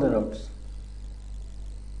all the routes,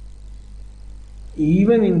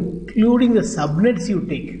 even including the subnets you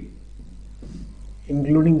take.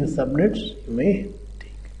 Including the subnets you may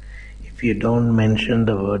take. If you don't mention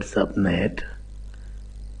the word subnet,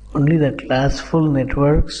 only the classful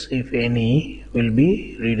networks, if any, will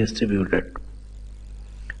be redistributed.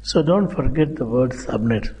 So don't forget the word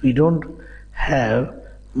subnet. We don't have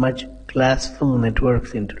much classful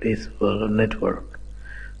networks in today's world network.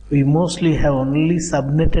 We mostly have only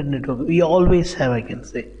subnetted network. We always have, I can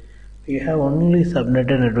say. We have only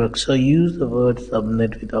subnetted networks. So use the word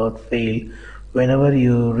subnet without fail whenever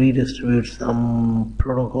you redistribute some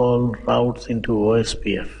protocol routes into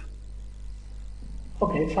OSPF.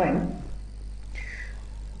 Okay, fine.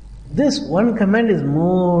 This one command is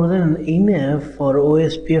more than enough for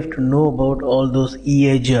OSPF to know about all those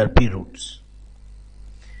EIGRP routes.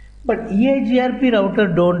 But EIGRP router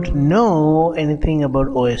don't know anything about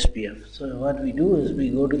OSPF. So what we do is we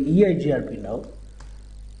go to EIGRP now.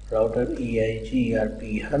 Router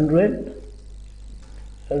EIGRP 100.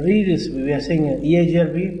 We are saying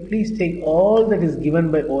EIGRP, please take all that is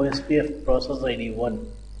given by OSPF process ID 1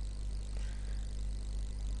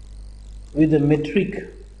 with the metric.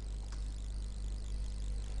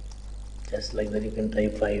 Just like that, you can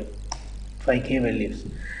type 5k values.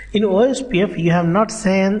 In OSPF, you have not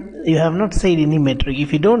said any metric.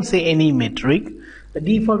 If you don't say any metric, the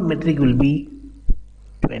default metric will be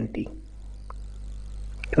 20.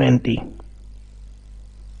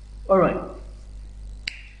 All right.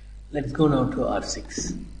 Let's go now to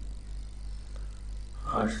R6.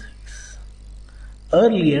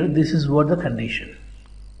 Earlier, this is what the condition.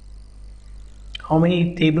 How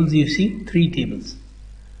many tables you see? 3 tables.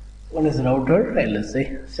 One is router,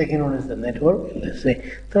 LSA. Second one is the network,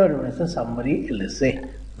 LSA. Third one is the summary, LSA.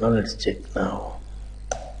 Now let's check now.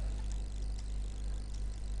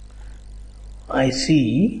 I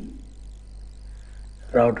see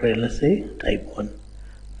router LSA type 1,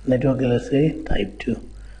 network LSA type 2,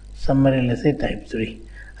 summary LSA type 3,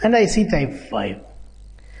 and I see type 5.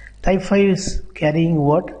 Type 5 is carrying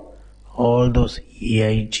what? All those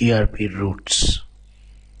EIGRP routes.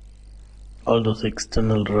 All those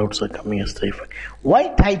external routes are coming as type 5. Why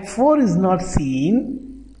type 4 is not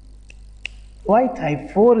seen? Why type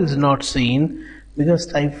 4 is not seen? Because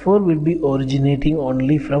type 4 will be originating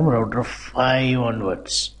only from router 5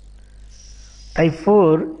 onwards. Type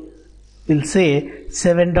 4 will say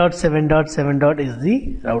 7.7.7. is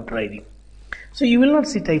the router ID. So you will not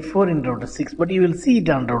see type 4 in router 6, but you will see it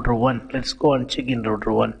on router 1. Let's go and check in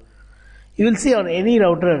router 1. You will see on any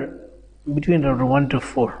router between router 1 to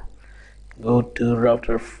 4. Go to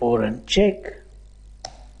router 4 and check.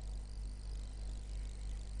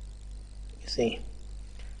 You see,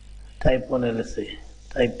 type 1 LSA,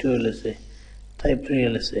 type 2 LSA, type 3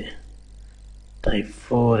 LSA, type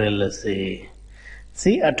 4 LSA.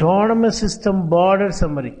 See, autonomous system border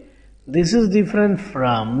summary. This is different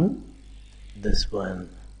from this one.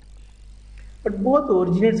 But both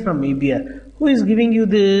originates from ABR. Who is giving you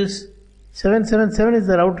this? 777 is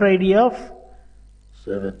the router ID of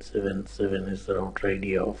 777 is the router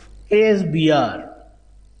ID of ASBR.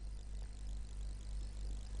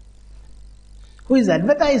 Who is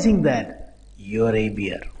advertising that? Your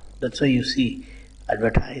ABR. That's why you see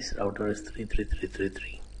advertised router is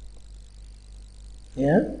 33333.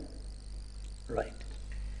 Yeah? Right.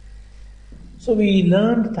 So we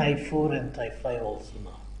learned type 4 and type 5 also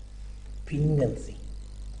now. Ping and see.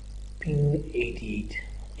 Ping 88.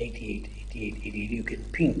 You can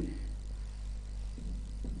ping.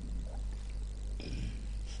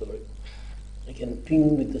 Sorry. I can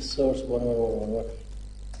ping with the source 11111.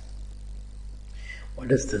 What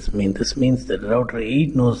does this mean? This means that router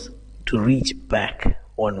 8 knows to reach back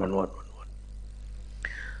 11111.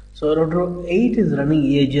 So router 8 is running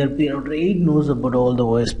EIGRP. Router 8 knows about all the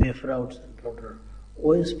OSPF routes, and router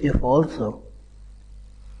OSPF also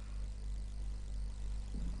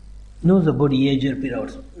knows about EIGRP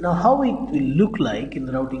routes. Now how it will look like in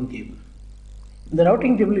the routing table? In the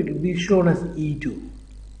routing table it will be shown as E2.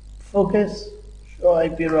 Focus, show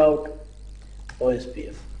IP route,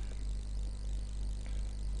 OSPF.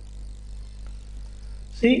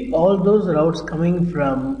 See, all those routes coming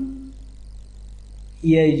from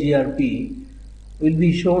EIGRP will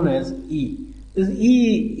be shown as E. This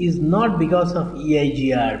E is not because of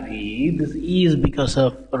EIGRP, this E is because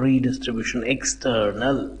of redistribution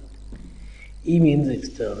external. E means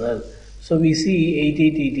external. So we see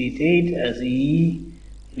 88888 as E,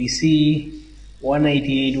 we see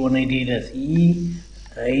 188 as E,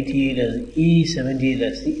 88 as E, 78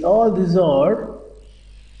 as C. All these are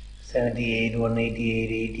 78,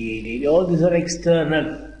 188, 88, all these are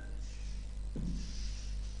external.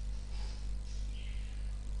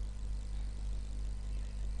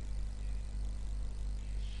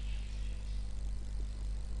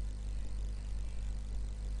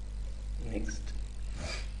 Next.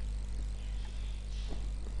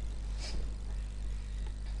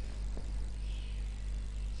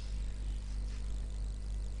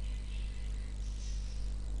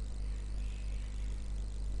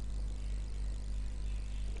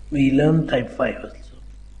 We learn type 5 also,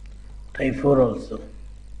 type 4 also.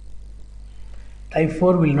 Type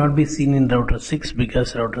 4 will not be seen in router 6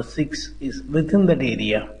 because router 6 is within that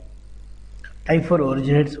area. Type 4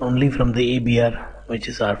 originates only from the ABR, which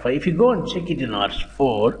is R5. If you go and check it in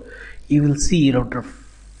R4, you will see router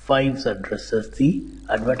 5's address as the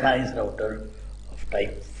advertised router of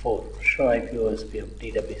type 4, show IP OSPF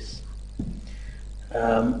database.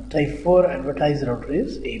 Type 4 advertised router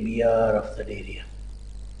is ABR of that area.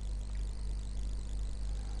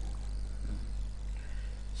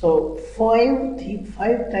 So five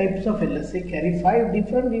types of LSA carry 5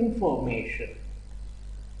 different information.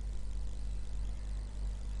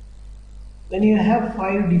 When you have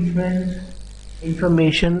 5 different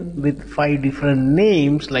information with 5 different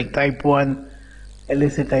names like type 1,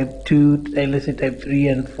 LSA type 2, LSA type 3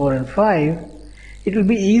 and 4 and 5, it will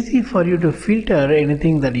be easy for you to filter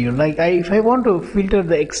anything that you like. If I want to filter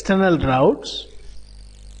the external routes,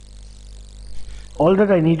 all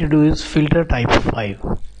that I need to do is filter type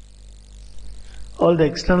 5. All the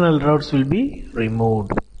external routes will be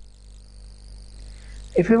removed.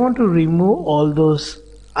 If I want to remove all those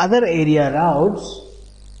other area routes,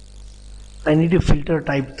 I need to filter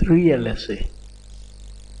type 3 LSA.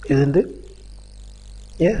 Isn't it?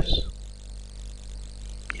 Yes.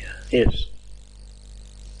 Yes.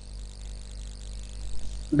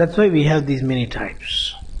 That's why we have these many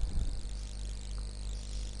types.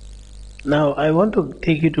 Now I want to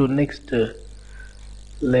take you to next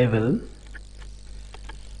level.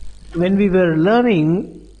 When we were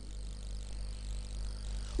learning,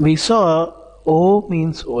 we saw O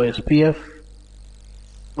means OSPF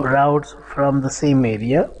routes from the same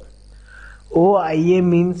area. OIA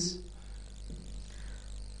means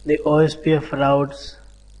the OSPF routes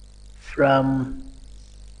from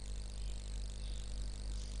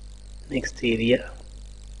next area,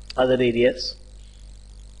 other areas.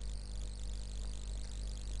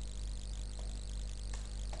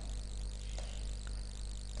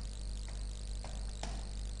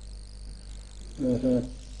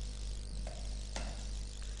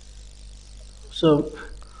 So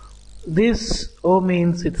this O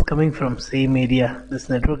means it's coming from same area. This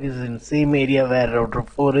network is in same area where router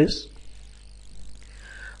 4 is.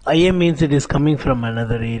 IA means it is coming from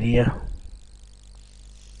another area.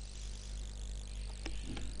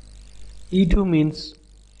 E2 means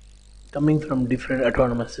coming from different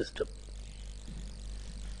autonomous system.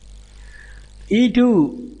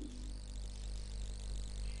 E2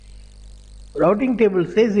 routing table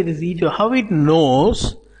says it is E2. How it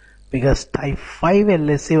knows? Because type 5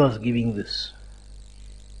 LSA was giving this.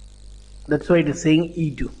 That's why it is saying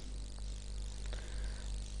E2.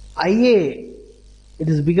 IA, it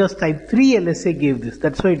is because type 3 LSA gave this.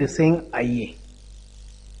 That's why it is saying IA.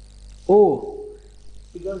 O,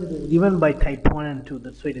 because it is given by type 1 and 2.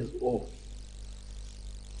 That's why it is O.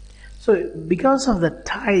 So because of the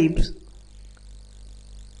types,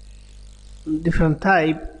 different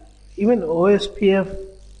type, even OSPF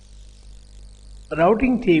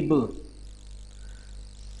routing table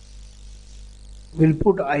will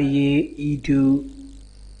put IA, E2,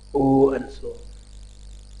 O and so on.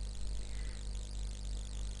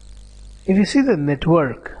 If you see the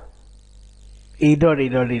network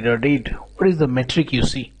 8.8.8.8, what is the metric you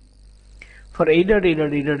see? For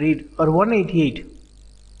 8.8.8.8 or 188,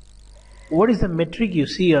 what is the metric you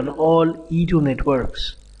see on all E2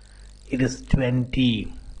 networks? It is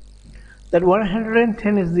 20. That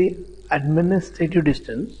 110 is the administrative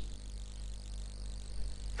distance.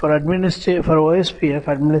 For OSPF,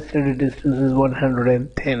 administrative distance is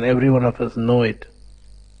 110. Every one of us know it.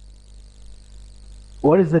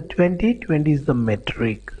 What is the 20? 20 is the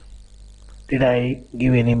metric. Did I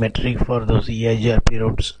give any metric for those EIGRP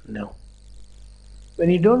routes? No. When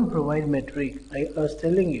you don't provide metric, I was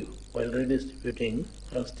telling you while redistributing,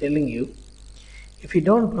 if you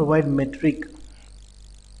don't provide metric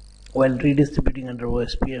while redistributing under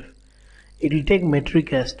OSPF, it will take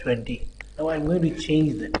metric as 20. Now I'm going to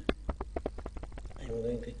change that. I'm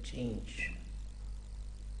going going to change.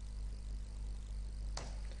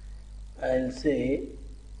 I'll say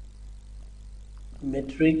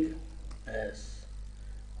metric as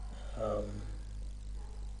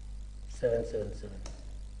 777.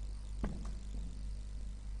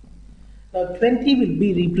 Now 20 will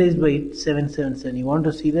be replaced by 777. You want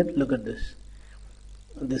to see that? Look at this.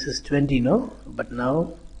 This is 20 now, but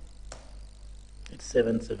now it's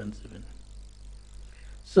 777.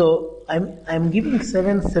 So I'm giving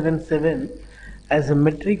 777 as a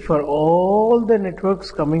metric for all the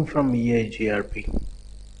networks coming from EIGRP.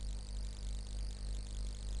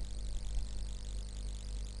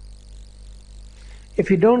 If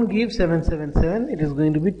you don't give 777, it is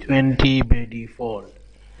going to be 20 by default.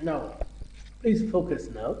 Now, please focus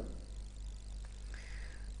now.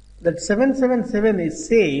 That 777 is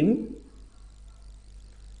same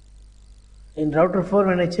in router 4.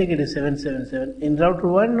 When I check, it is 777. In router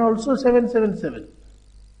 1 also 777.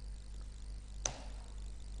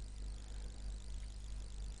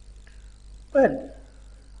 But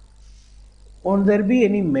won't there be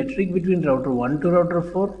any metric between router 1 to router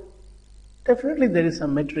 4? Definitely there is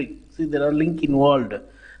some metric. See, there are links involved.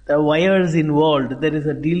 There are wires involved. There is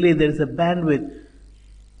a delay. There is a bandwidth.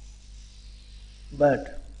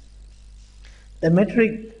 But the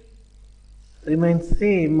metric remains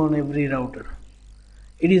same on every router.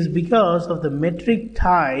 It is because of the metric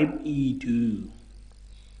type E2.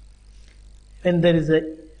 When there is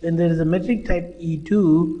a metric type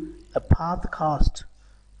E2, the path cost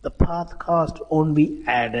won't be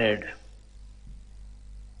added.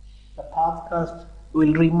 The path cost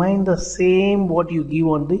will remain the same what you give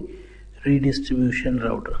on the redistribution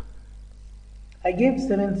router. I gave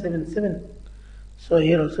 777. So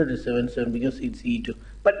here also it is 77 because it's E2.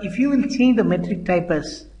 But if you will change the metric type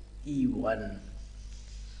as E1,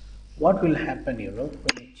 what will happen, when you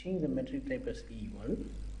change the metric type as E1,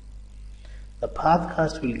 the path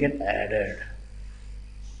cost will get added.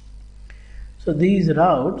 So these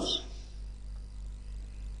routes,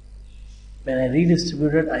 when I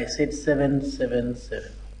redistributed, I said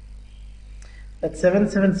 777. That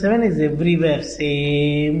 777 is everywhere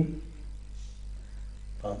same.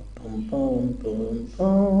 Pum, pum, pum, pum,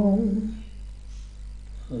 pum.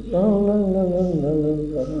 La, la, la, la, la,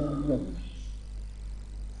 la.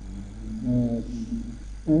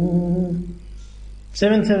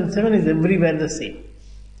 777 is everywhere the same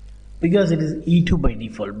because it is E2 by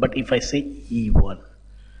default. But if I say E1,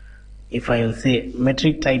 if I will say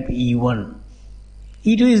metric type E1,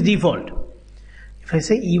 E2 is default. If I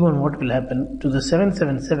say E1, what will happen to the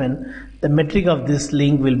 777? The metric of this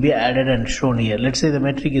link will be added and shown here. Let's say the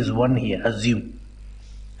metric is 1 here, assume.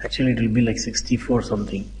 Actually, it will be like 64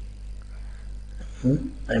 something.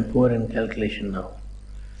 I'm poor in calculation now.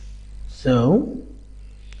 So,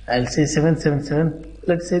 I'll say 777,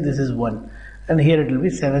 let's say this is 1. And here it will be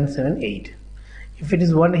 778. If it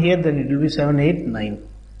is 1 here, then it will be 789.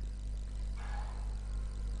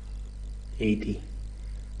 80,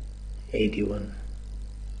 81,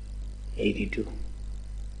 82.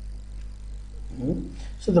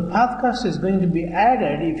 So the path cost is going to be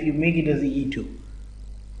added if you make it as E2.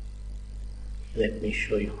 Let me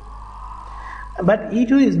show you. But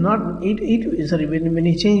E2 is not, E2 is, sorry, when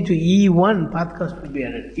you change to E1, path cost will be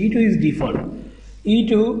added. E2 is default.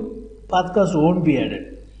 E2, path cost won't be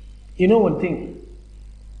added. You know one thing,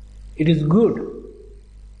 it is good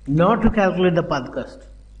not to calculate the path cost.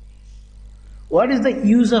 What is the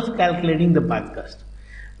use of calculating the path cost?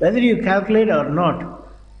 Whether you calculate or not,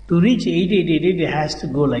 to reach 8888 it has to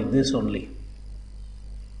go like this only.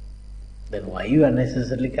 Then why you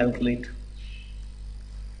unnecessarily calculate?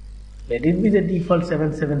 Let it be the default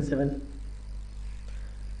 777.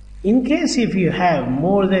 In case if you have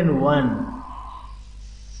more than one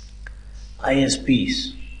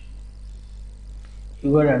ISPs,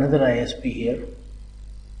 you got another ISP here,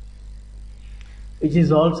 which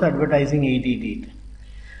is also advertising 888.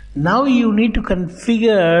 Now you need to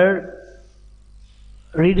configure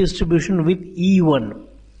redistribution with E1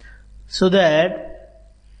 so that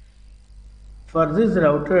for these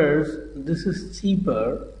routers this is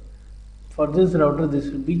cheaper, for this router this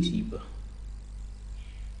will be cheaper.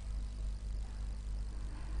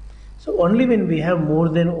 So only when we have more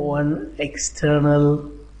than one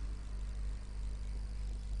external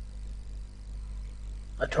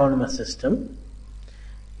autonomous system,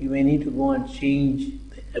 you may need to go and change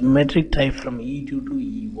the metric type from E2 to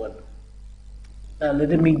E1. Now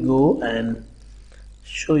let me go and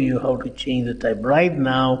show you how to change the type. Right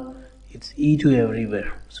now it's E2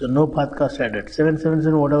 everywhere, so no path cost added.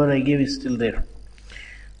 777, whatever I gave is still there.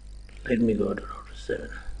 Let me go to router 7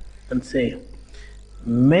 and say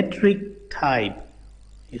metric type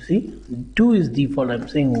You see, 2 is default, I'm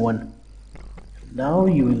saying 1. Now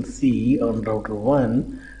you will see on router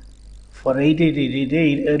 1, for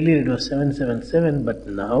 88888, earlier it was 777, but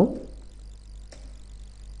now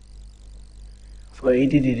for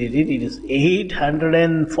 88888 it is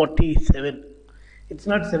 847. It's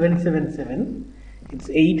not 777, it's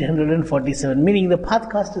 847, meaning the path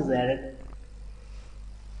cost is added.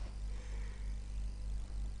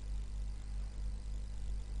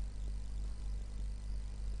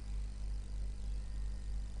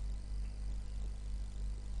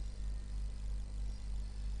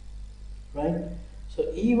 Right? So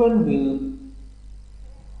E1 will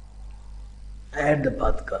add the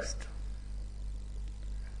path cost,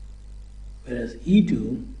 whereas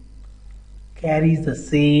E2 carries the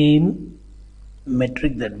same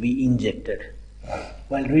metric that we injected.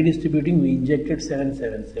 While redistributing, we injected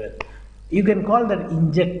 777. You can call that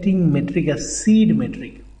injecting metric a seed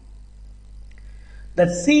metric.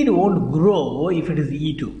 That seed won't grow if it is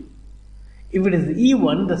E2. If it is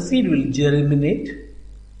E1, the seed will germinate,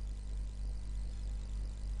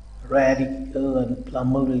 radicle and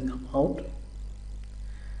plumule will come out.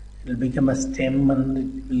 It will become a stem and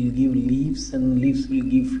it will give leaves, and leaves will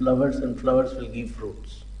give flowers, and flowers will give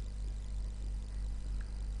fruits.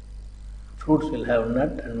 Fruits will have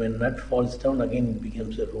nut, and when nut falls down, again it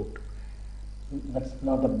becomes a root. That's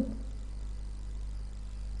not a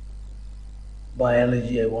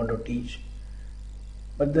biology I want to teach,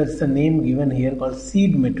 but that's the name given here called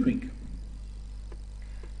seed metric.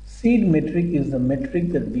 Seed metric is the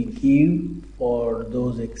metric that we give for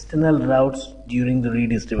those external routes during the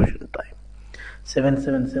redistribution time.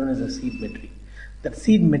 777 is a seed metric. That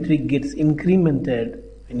seed metric gets incremented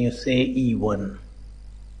when you say E1.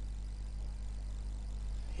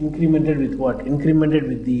 Incremented with what? Incremented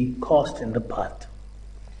with the cost in the path.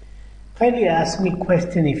 Kindly ask me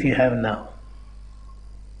question if you have now.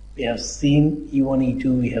 We have seen E1,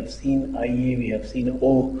 E2, we have seen IA, we have seen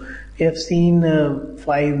O, we have seen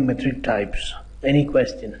 5 metric types. Any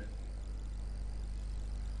question?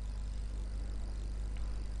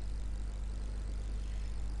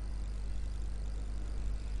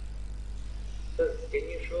 Sir, can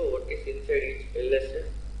you show what is inside each LSA?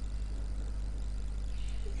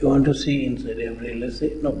 You want to see inside every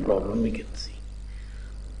LSA? No problem, we can see.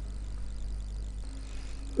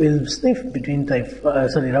 We'll sniff between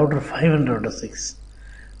router 5 and router 6.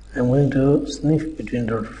 I'm going to sniff between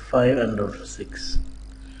router 5 and router 6.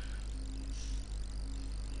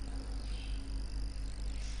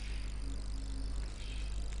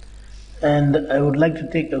 And I would like to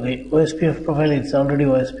take, OSPF profile, it's already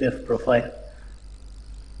OSPF profile.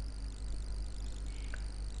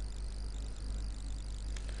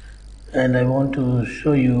 And I want to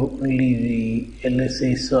show you only the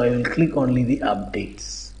LSA, so I will click only the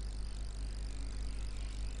updates.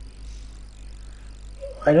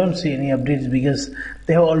 I don't see any updates because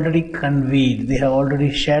they have already conveyed, they have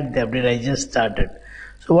already shared the update. I just started.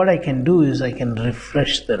 So what I can do is I can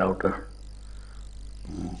refresh the router.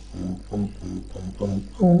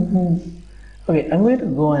 Okay, I'm going to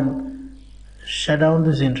go and shut down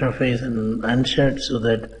this interface and unshare it so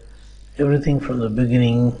that everything from the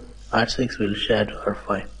beginning R6 will share to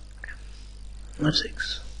R5.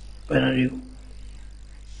 R6, where are you?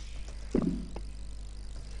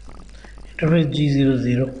 Interface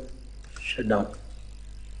G00, shut down.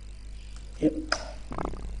 Yep.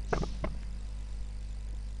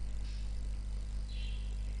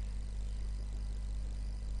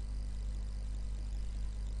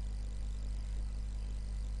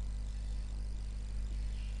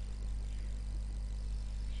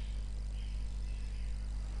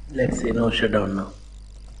 Let's say no shutdown now.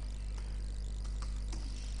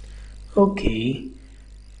 Okay,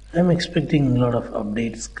 I'm expecting a lot of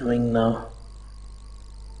updates coming now.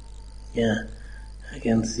 Yeah, I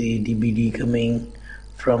can see DBD coming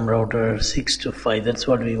from router 6 to 5. That's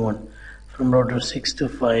what we want. From router 6 to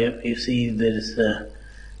 5, you see there is a,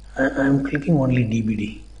 I'm clicking only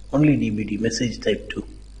DBD, message type 2.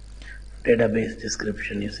 Database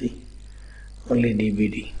description, you see, only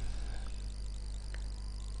DBD.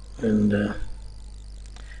 And the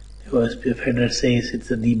OSPF header says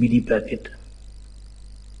it's a DBD packet.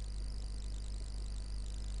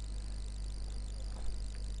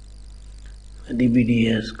 The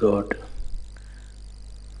DBD has got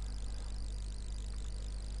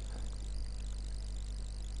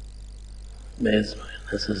base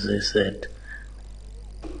minus SSA set.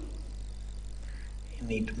 You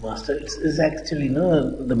need to master. It's actually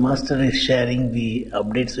the master is sharing the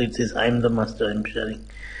update, so it says I'm the master, I'm sharing.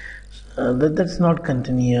 That's not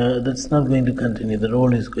continue. That's not going to continue. The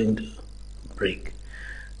role is going to break.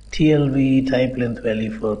 TLV, type length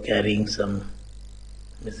value for carrying some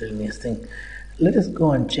miscellaneous thing. Let us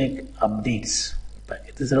go and check updates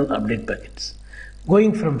packet. These are all update packets.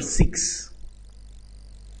 Going from 6.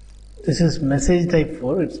 This is message type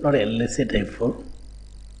 4. It's not LSA type 4.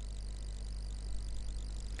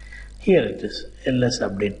 Here it is LS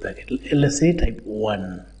update packet. LSA type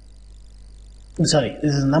 1. Sorry,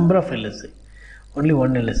 this is number of LSA. Only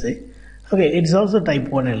one LSA. Okay, it's also type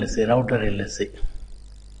 1 LSA, router LSA.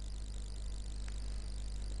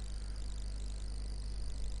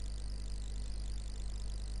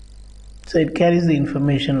 So it carries the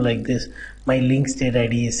information like this. My link state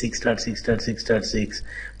ID is 6.6.6.6.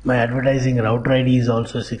 My advertising router ID is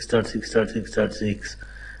also 6.6.6.6.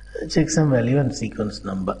 Checksum value and sequence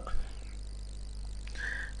number.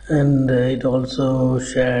 And it also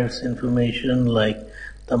shares information like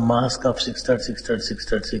the mask of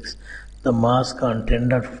 6.6.6.6. The mask on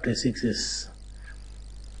 10.56 is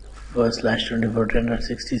 /24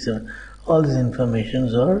 10.67. All these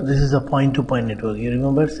informations are, this is a point-to-point network. You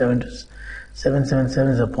remember 777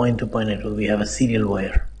 is a point-to-point network. We have a serial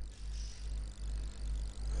wire.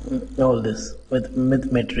 All this with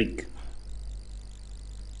metric.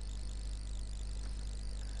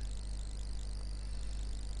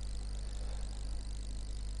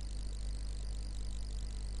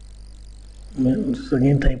 This is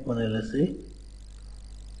again type 1 LSA.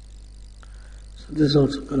 So this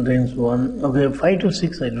also contains one. Okay, 5 to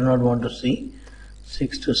 6 I do not want to see.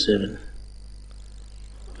 6 to 7.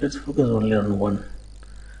 Let's focus only on one.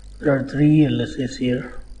 There are 3 LSAs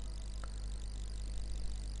here.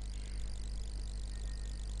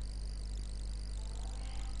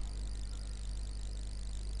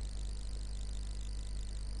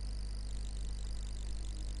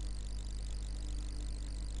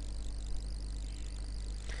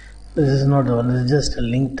 This is not the one, this is just a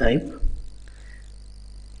link type.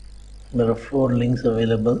 There are 4 links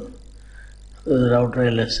available. This is router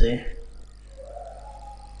LSA.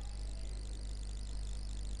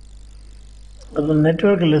 The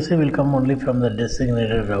network LSA will come only from the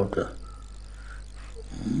designated router.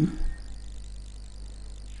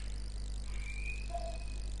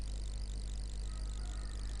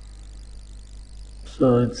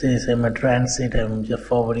 So it says I'm a transit, I'm just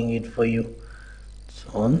forwarding it for you. So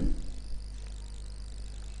on.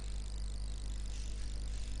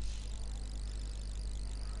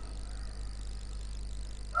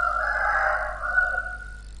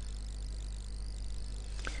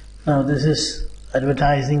 Now this is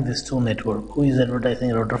advertising this 2 network. Who is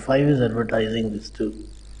advertising? Router 5 is advertising this 2.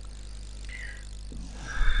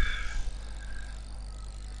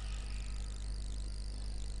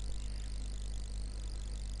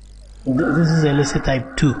 This is LSA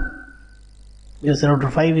type 2. Because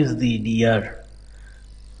router 5 is the DR.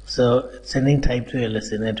 So it's sending type 2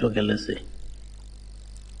 LSA, network LSA.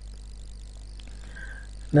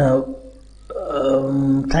 Now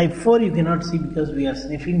type 4 you cannot see because we are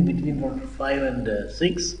sniffing between router 5 and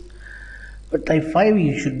 6. But type 5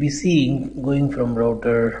 you should be seeing going from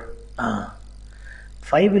router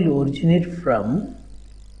 5 will originate from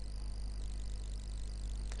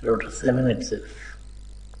router 7 itself.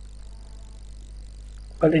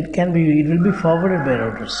 But it will be forwarded by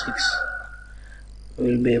router 6.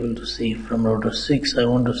 We will be able to see from router 6. I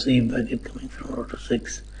want to see a packet coming from router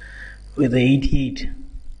 6 with the 88.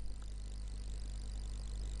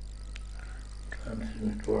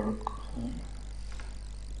 Network.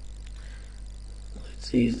 Let's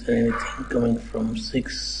see, is there anything coming from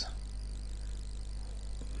 6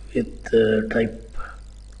 with type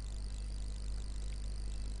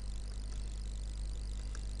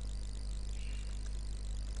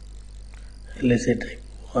LSA type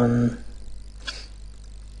 1,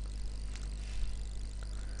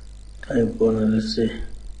 type 1 LSA.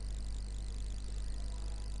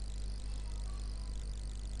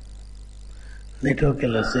 Network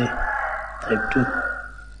LSA type 2,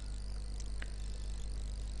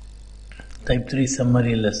 type 3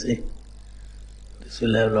 summary LSA. This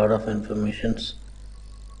will have a lot of informations.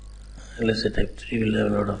 LSA type 3 will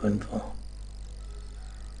have a lot of info.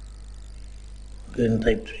 Again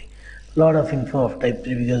type 3. Lot of info of type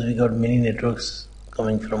 3 because we got many networks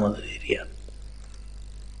coming from other area.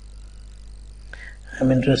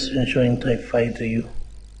 I'm interested in showing type 5 to you.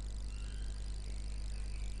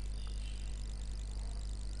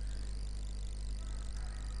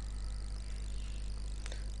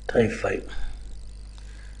 Type 5.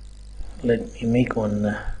 Let me make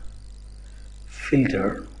one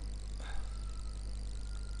filter.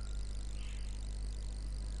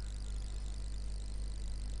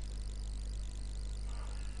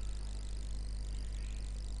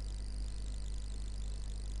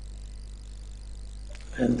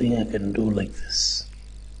 I think I can do like this.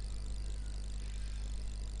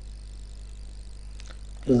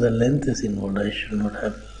 Because the length is involved, I should not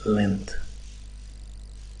have length.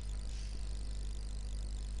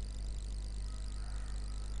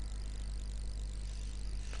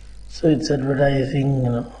 So it's advertising,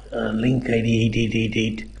 link ID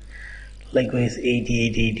 8888, likewise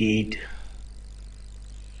 8888,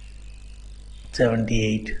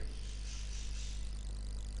 78,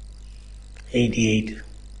 88,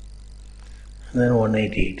 and then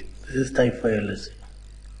 188. This is type 5 LSA.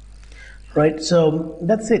 Right, so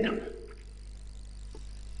that's it.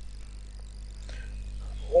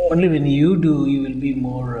 Only when you do, you will be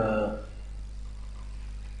more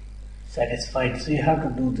satisfied. So you have to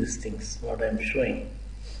do these things, what I'm showing.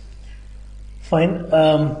 Fine.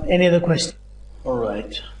 Any other question? All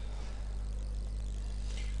right.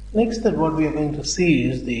 Next, that what we are going to see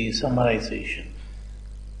is the summarization.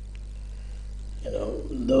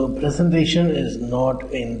 The presentation is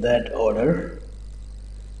not in that order.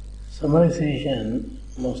 Summarization,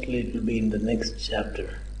 mostly it will be in the next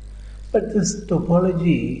chapter. But this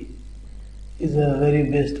topology is a very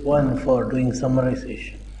best one for doing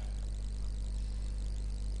summarization.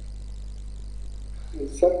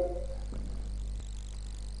 Yes, sir.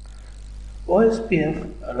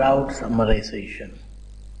 OSPF route summarization.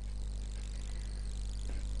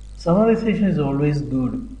 Summarization is always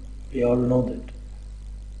good. We all know that.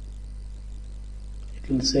 It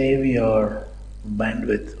will save your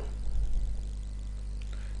bandwidth.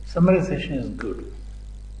 Summarization is good.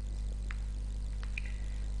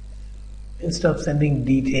 Instead of sending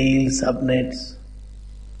detailed subnets,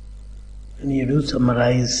 when you do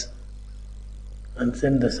summarize and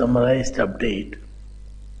send the summarized update,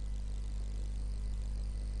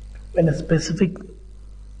 when a specific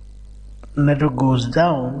network goes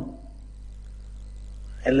down,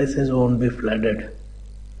 LSAs won't be flooded.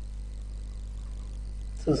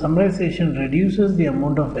 So summarization reduces the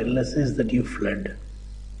amount of LSAs that you flood.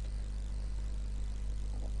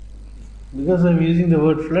 Because I'm using the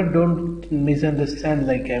word flood, don't misunderstand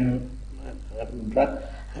like I'm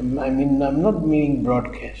not meaning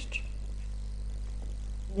broadcast.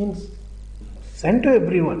 It means send to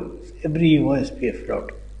everyone, every OSPF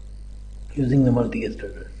route using the multi-guest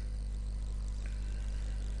address.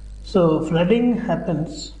 So flooding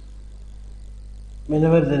happens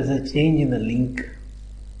whenever there is a change in the link.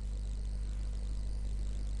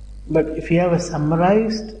 But if you have a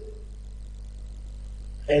summarized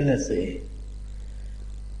LSA,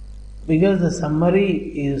 because the summary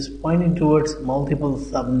is pointing towards multiple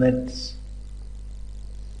subnets,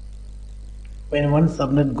 when one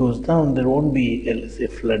subnet goes down, there won't be LSA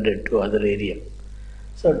flooded to other area.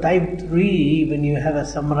 So type 3, when you have a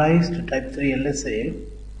summarized type 3 LSA,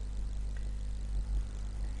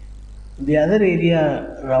 the other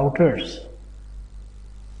area routers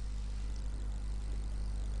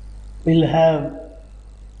will have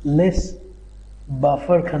less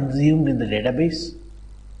buffer consumed in the database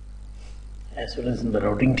as well as in the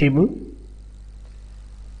routing table,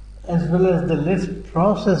 as well as the less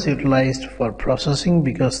process utilized for processing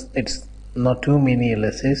because it's not too many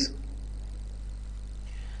LSAs.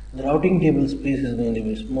 The routing table space is going to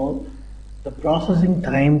be small. The processing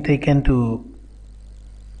time taken to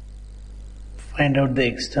find out the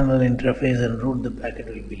external interface and route the packet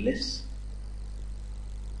will be less.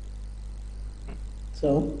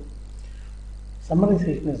 So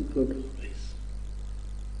summarization is good always.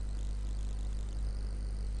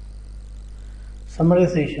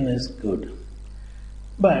 Summarization is good.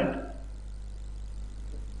 But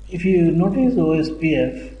if you notice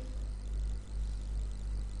OSPF,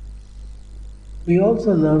 we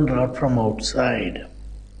also learn route from outside.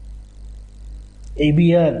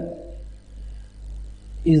 ABR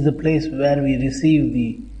is the place where we receive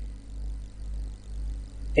the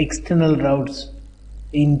external routes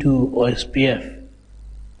into OSPF.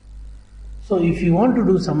 So if you want to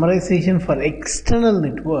do summarization for external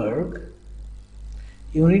network,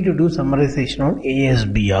 you need to do summarization on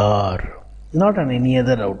ASBR, not on any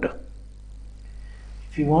other router.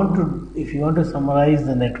 If you want to summarize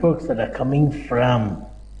the networks that are coming from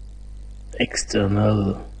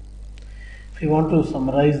external, if you want to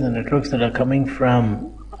summarize the networks that are coming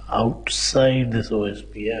from outside this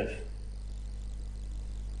OSPF,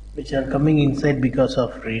 which are coming inside because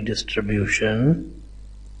of redistribution,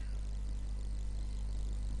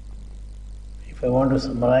 if I want to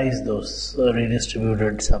summarize those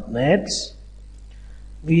redistributed subnets,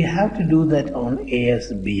 we have to do that on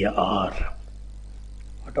ASBR,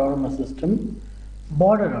 Autonomous System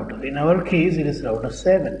Border Router. In our case, it is router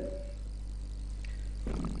 7.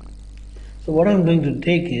 So what I'm going to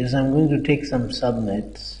take is, I'm going to take some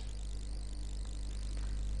subnets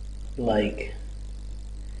like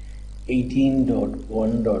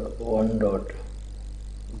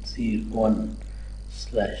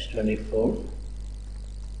 18.1.1.1/24,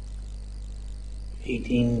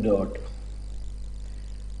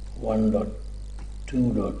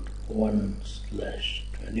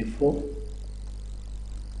 18.1.2.1/24,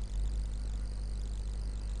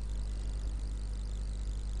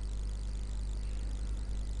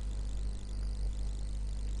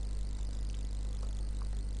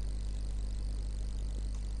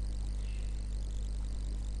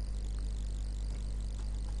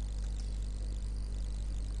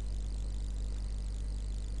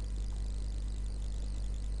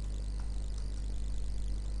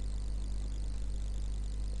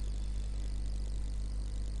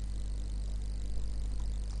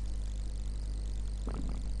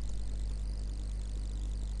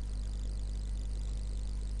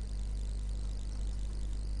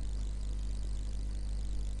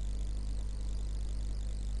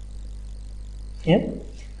 yeah.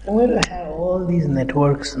 I'm going to have all these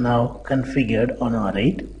networks now configured on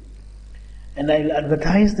R8, and I'll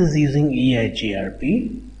advertise this using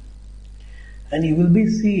EIGRP, and you will be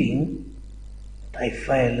seeing type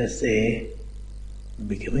 5 LSA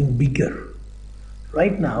becoming bigger.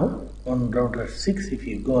 Right now on router 6, if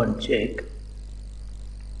you go and check,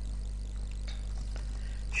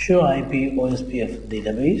 show IP OSPF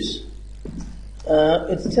database,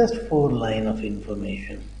 it's just 4 line of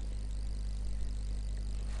information,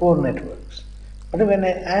 4 networks. But when I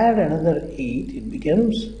add another 8, it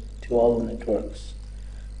becomes 12 networks,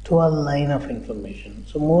 12 line of information.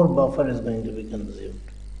 So more buffer is going to be consumed.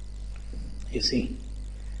 You see,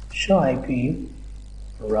 show IP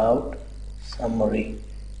route summary.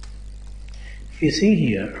 If you see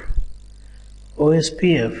here,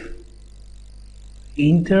 OSPF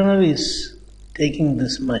internal is taking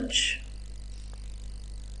this much.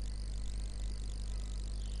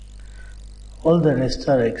 All the rest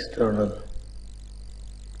are external,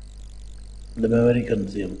 the memory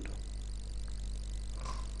consumed.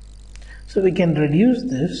 So we can reduce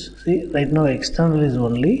this. See, right now external is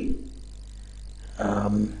only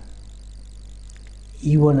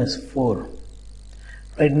E1 is 4.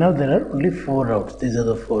 Right now there are only 4 routes. These are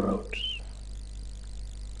the 4 routes.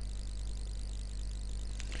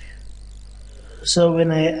 So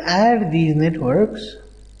when I add these networks,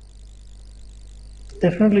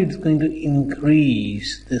 definitely it's going to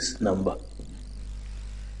increase this number.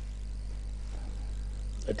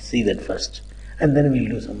 Let's see that first, and then we'll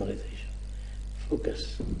do summarization.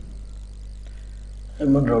 Focus.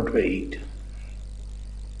 I'm on router 8.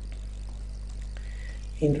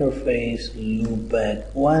 Interface,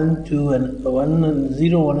 loopback 1, 2, and 1 and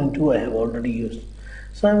 0, 1 and 2 I have already used.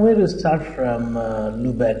 So I'm going to start from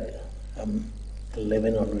loopback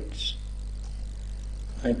 11 onwards.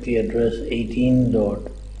 IP address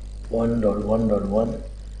 18.1.1.1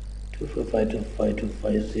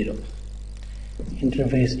 255.25250.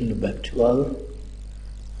 Interface loopback 12.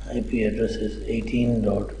 IP address is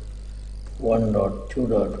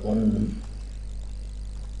 18.1.2.1.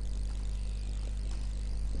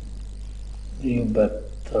 Loopback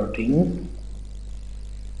 13.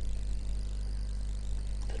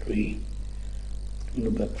 3.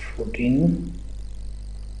 Loopback 14.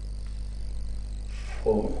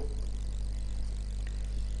 4.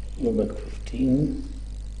 Loopback 15.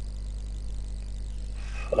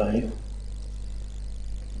 5.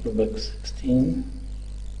 Loopback 16.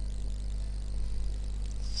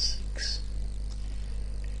 6.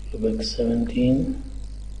 Loopback 17.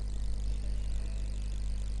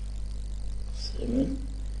 7.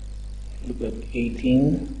 Loopback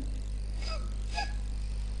 18.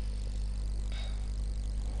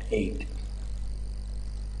 8.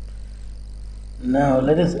 Now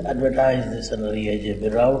let us advertise this under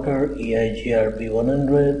EIGRP router, EIGRP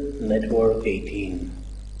 100, network 18.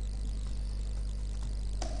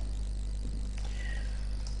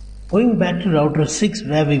 Going back to router 6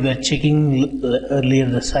 where we were checking earlier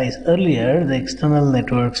the size. Earlier the external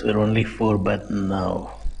networks were only 4, but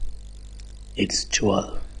now it's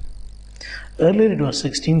 12. Earlier it was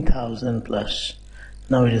 16,000 plus,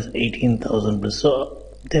 now it is 18,000 plus. So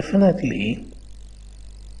definitely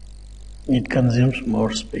it consumes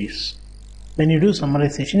more space. When you do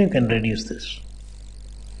summarization, you can reduce this.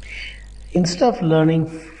 Instead of learning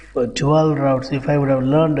for 12 routes, if I would have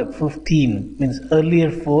learned 15, means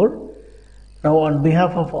earlier 4, now on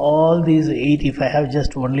behalf of all these 8, if I have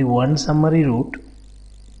just only one summary route,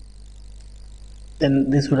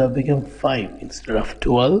 then this would have become 5 instead of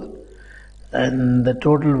 12, and the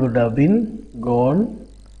total would have been gone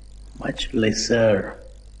much lesser.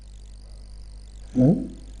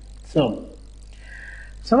 So,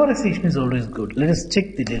 summarization is always good. Let us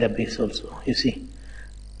check the database also. You see,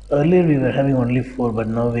 earlier we were having only 4, but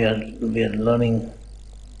now we are learning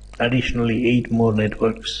additionally 8 more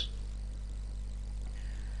networks.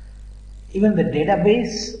 Even the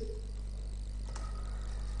database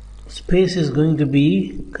space is going to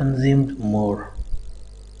be consumed more.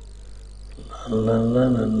 These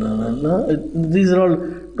are all,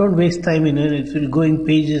 don't waste time in it. It will go in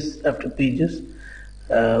pages after pages,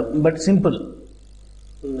 but simple.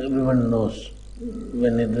 Everyone knows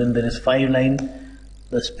when there is 5 line,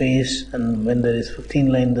 the space, and when there is 15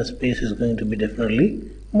 line, the space is going to be definitely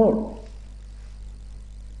more.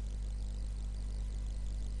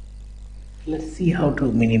 Let's see how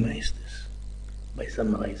to minimize this by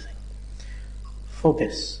summarizing.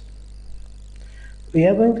 Focus. We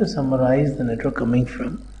are going to summarize the network coming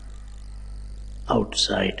from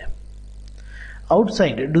outside.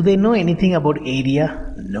 Outside, do they know anything about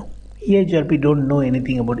area? No. EHRP don't know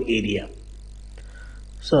anything about area.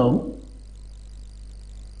 So,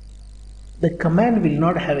 the command will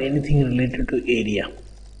not have anything related to area.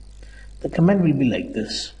 The command will be like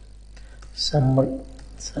this.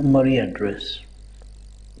 Summary address.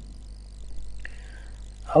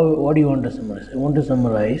 What do you want to summarize? I want to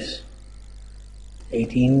summarize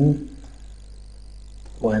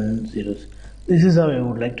 18.1.0. This is how I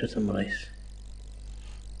would like to summarize.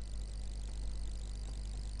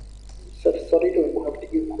 Sir, sorry to interrupt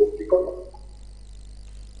you. Because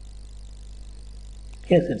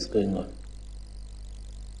Yes, it's going on.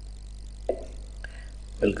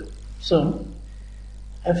 Welcome. So,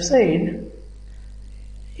 I've said,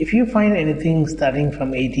 if you find anything starting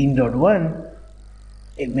from 18.1,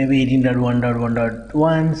 it may be 18.1.1.1/24,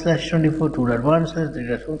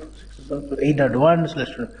 2.1/3.4,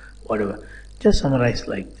 8.1/ whatever. Just summarize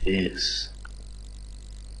like this.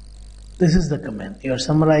 This is the command. You are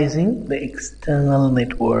summarizing the external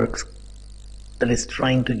networks that is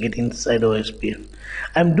trying to get inside OSPF.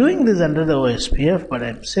 I'm doing this under the OSPF, but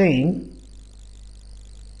I'm saying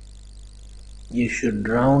you should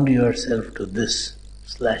round yourself to this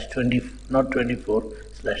 /20, not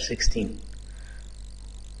 24/16.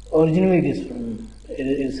 Originally it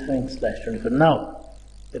is having /24. Now,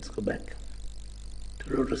 let's go back to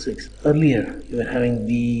router 6. Earlier, you were having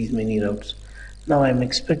these many routes. Now I'm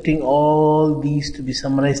expecting all these to be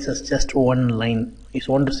summarized as just one line. You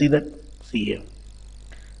want to see that? See here.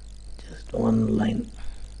 Just one line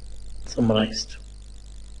summarized.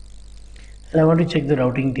 And I want to check the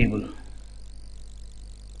routing table.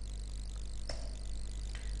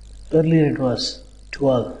 Earlier it was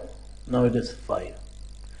 12, now it is 5.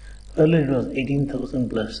 Earlier it was 18,000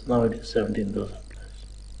 plus, now it is 17,000 plus.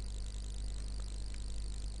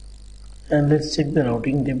 And let's check the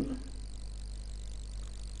routing table.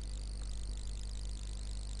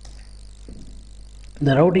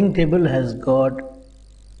 The routing table has got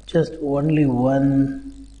just only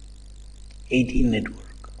one 18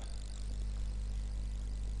 network.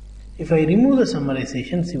 If I remove the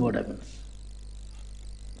summarization, see what happens.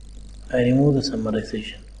 I remove the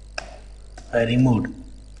summarization. I removed.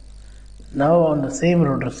 Now on the same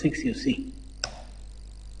router 6, you see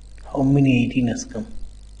how many 18 has come.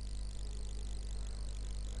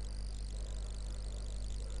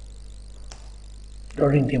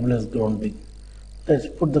 Routing table has grown big. Let's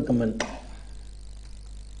put the command.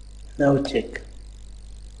 Now check.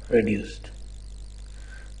 Reduced.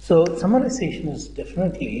 So summarization is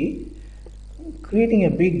definitely creating a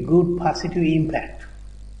big, good, positive impact.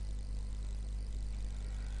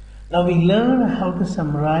 Now we learn how to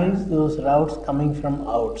summarize those routes coming from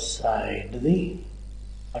outside the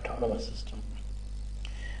autonomous system.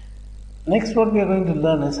 Next, what we are going to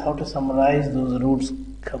learn is how to summarize those routes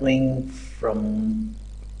coming from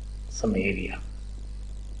some area.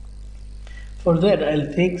 For that,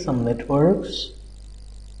 I'll take some networks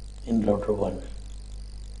in router 1.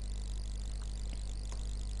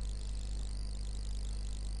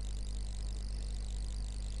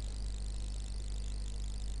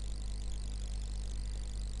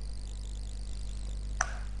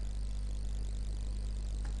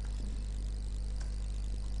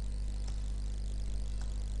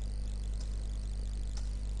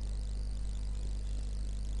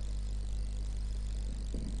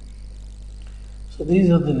 So these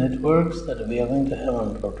are the networks that we are going to have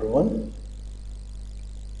on router 1.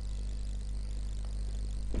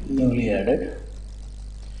 Newly added.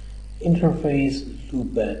 Interface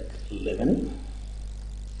loopback 11.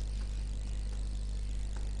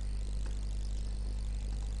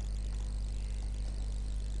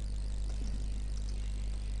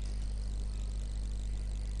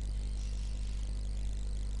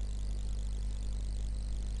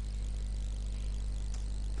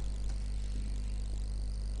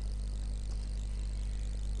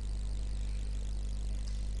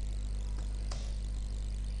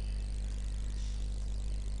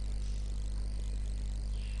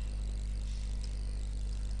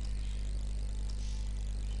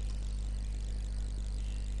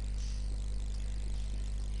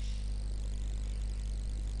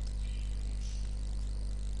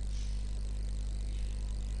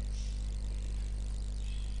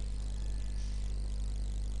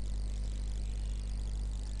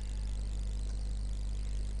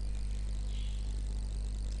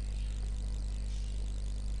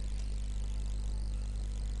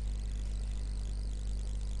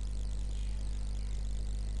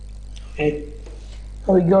 Okay.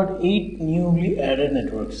 Now we got 8 newly added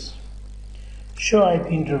networks. Show IP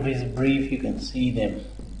interface brief, you can see them.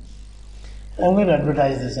 I'm going to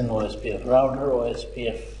advertise this in OSPF. Router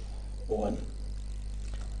OSPF 1,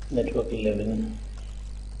 network 11.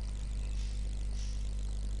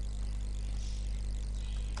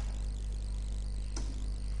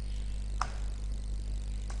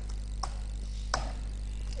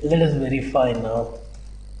 Let us verify now.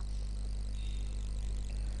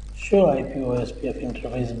 Show IP OSPF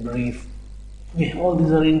interface brief. All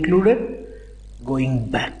these are included. Going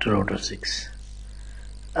back to router 6.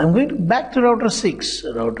 I'm going back to router 6.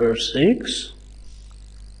 Router 6.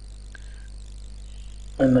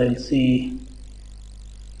 And I'll see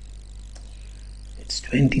it's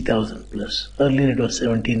 20,000 plus. Earlier it was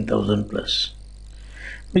 17,000 plus.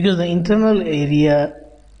 Because the internal area,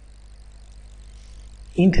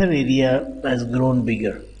 inter area has grown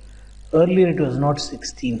bigger. Earlier it was not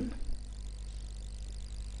 16.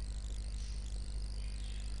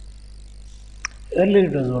 Earlier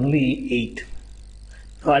it was only 8.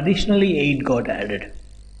 Now additionally 8 got added.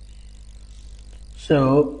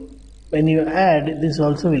 So when you add, this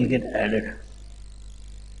also will get added.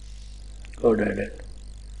 Got added.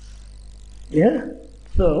 Yeah?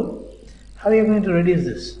 So how are you going to reduce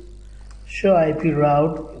this? Show IP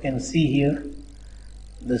route, you can see here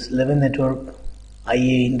this 11 network,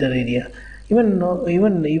 IA inter area. Even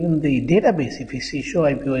the database, if you see show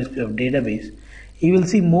IP OSPF database, you will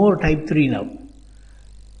see more type 3 now.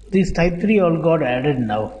 These type 3 all got added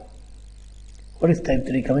now. What is type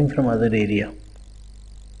 3? Coming from other area.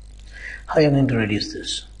 How are you going to reduce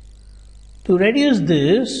this? To reduce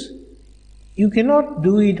this, you cannot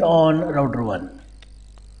do it on router 1.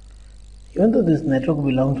 Even though this network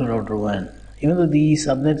belongs to router 1, even though these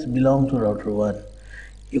subnets belong to router 1,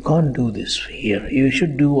 you can't do this here. You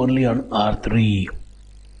should do only on R3.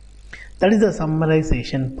 That is the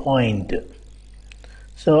summarization point.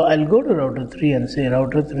 So I'll go to router 3 and say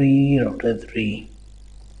router 3, router 3,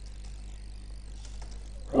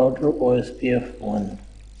 router OSPF 1.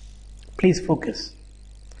 Please focus.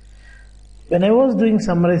 When I was doing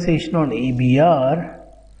summarization on ABR,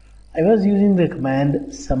 I was using the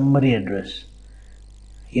command summary address.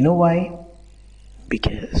 You know why?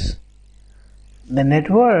 Because the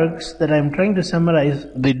networks that I'm trying to summarize,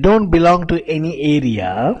 they don't belong to any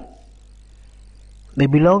area. They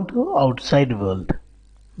belong to outside world.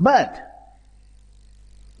 But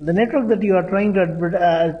the network that you are trying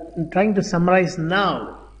to summarize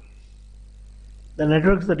now, the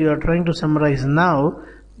networks that you are trying to summarize now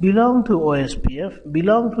belong to OSPF,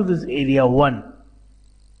 belong to this area 1.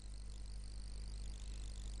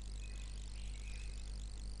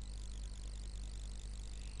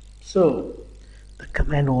 So the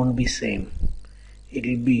command won't be same. It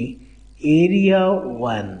will be area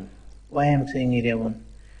 1. Why I am saying area 1?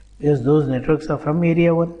 Because those networks are from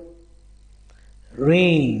area 1.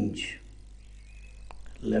 Range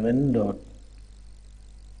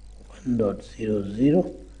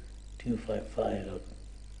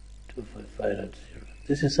 11.1.00.255.255.0.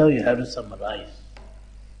 This is how you have to summarize.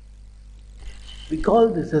 We call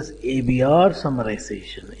this as ABR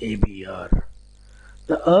summarization. ABR.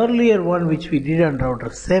 The earlier one which we did on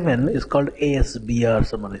router 7 is called ASBR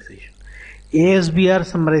summarization. ASBR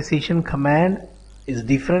summarization command is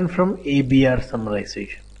different from ABR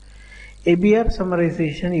summarization. ABR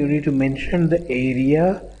summarization, you need to mention the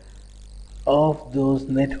area of those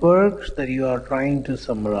networks that you are trying to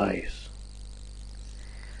summarize.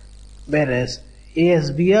 Whereas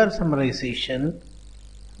ASBR summarization,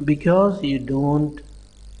 because you don't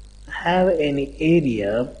have any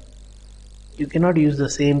area, you cannot use the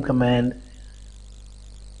same command.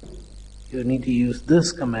 You need to use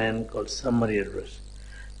this command called summary address.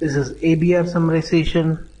 This is ABR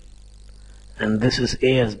summarization, and this is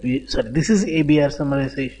this is ABR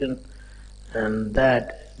summarization, and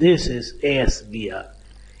this is ASBR.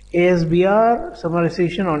 ASBR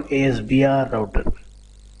summarization on ASBR router.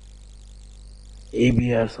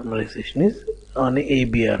 ABR summarization is on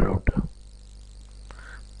ABR router.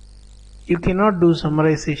 You cannot do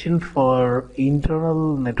summarization for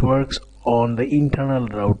internal networks on the internal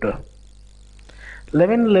router.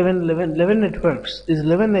 11 networks. These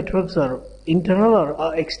 11 networks are internal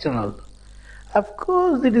or external? Of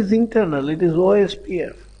course it is internal. It is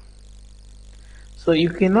OSPF. So you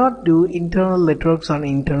cannot do internal networks on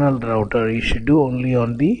internal router. You should do only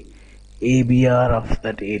on the ABR of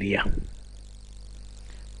that area.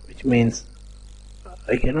 Which means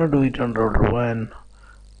I cannot do it on router 1.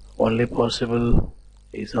 Only possible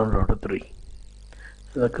is on router 3.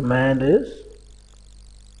 The command is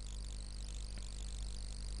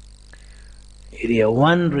area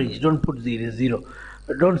 1 range. Don't put area 0.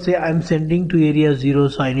 Don't say I'm sending to area 0,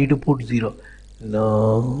 so I need to put 0.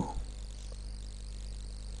 No.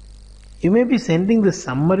 You may be sending the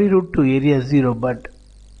summary route to area 0, but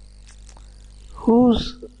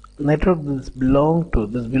whose network does this belong to?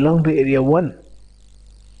 This belong to area 1.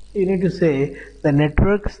 You need to say the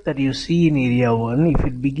networks that you see in area 1, if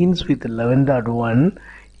it begins with 11.1,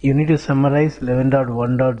 you need to summarize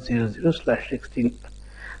 11.1.00/16.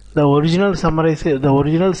 The original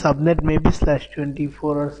subnet may be /24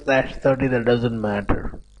 or /30, that doesn't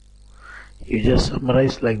matter. You just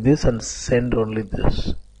summarize like this and send only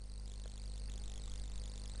this.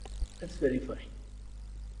 Let's verify.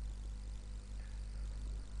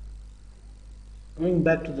 Going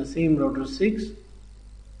back to the same router 6.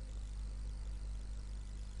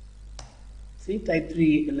 See, type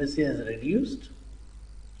 3 LSA has reduced,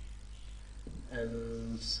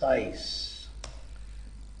 and size.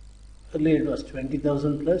 Earlier it was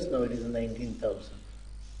 20,000 plus, now it is 19,000.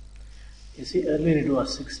 You see, earlier it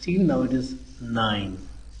was 16, now it is 9.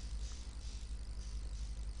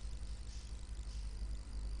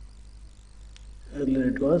 Earlier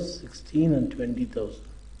it was 16 and 20,000.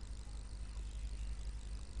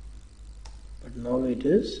 But now it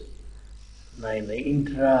is 9. The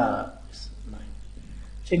intra is 9.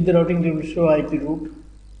 Check the routing table, show IP route.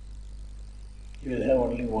 You will have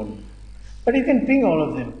only one. But you can ping all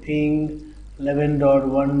of them. Ping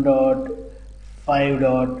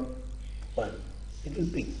 11.1.5.1. It will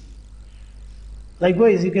ping.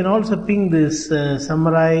 Likewise, you can also ping this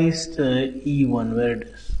summarized E1, where it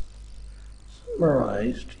is.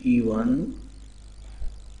 Summarized E1.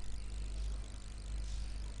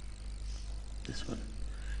 This one.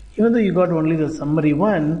 Even though you got only the summary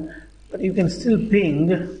one, but you can still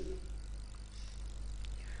ping.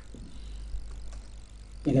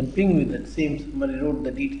 You can ping with that same summary route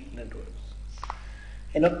the detailed networks.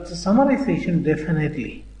 So summarization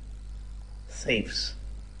definitely saves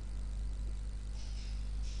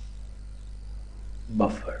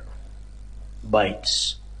buffer,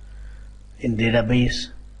 bytes in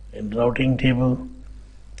database, in routing table,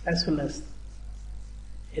 as well as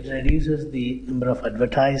it reduces the number of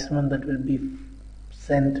advertisement that will be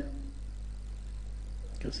sent,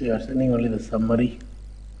 because you are sending only the summary,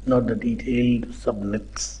 not the detailed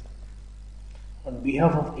subnets. On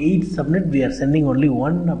behalf of 8 subnet, we are sending only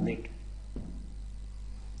one update.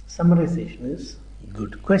 Summarization is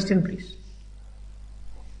good. Question, please.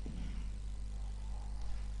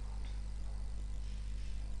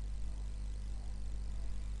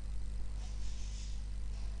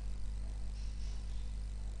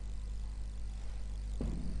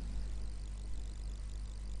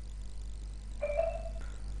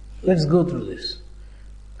 Let's go through this.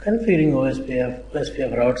 Configuring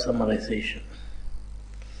OSPF route summarization.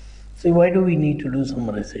 See, why do we need to do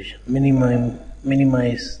summarization?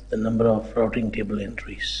 Minimize the number of routing table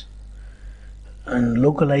entries and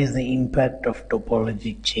localize the impact of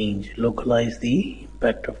topology change. Localize the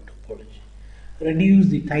impact of topology. Reduce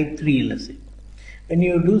the type 3 LSA. When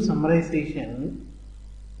you do summarization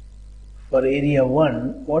for area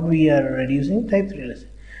 1, what we are reducing? Type 3 LSA.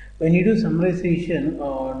 When you do summarization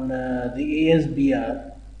on the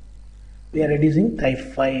ASBR, we are reducing type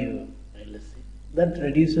 5 LSA. That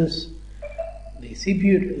reduces the CPU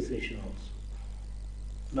utilization also,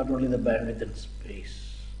 not only the bandwidth and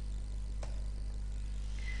space.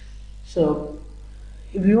 So,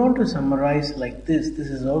 if you want to summarize like this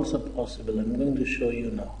is also possible. I'm going to show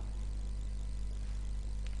you now.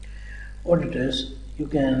 What it is, you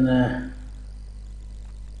can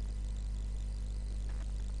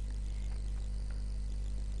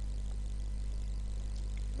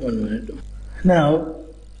one minute. Now,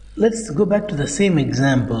 let's go back to the same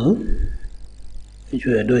example which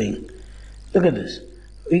we are doing. Look at this.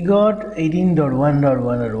 We got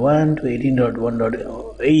 18.1.1.1 to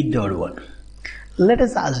 18.1.8.1. Let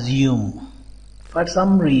us assume, for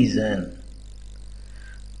some reason,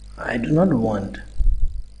 I do not want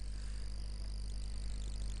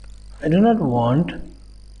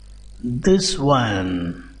this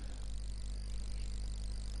one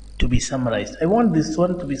to be summarized. I want this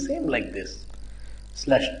one to be same like this,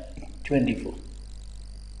 /24.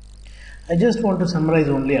 I just want to summarize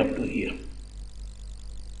only up to here.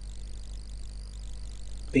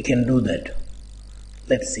 We can do that.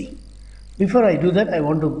 Let's see. Before I do that, I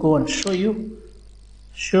want to go and show you,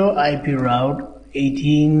 show IP route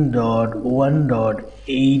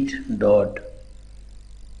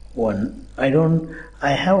 18.1.8.1.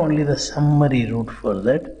 I have only the summary route for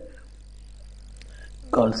that,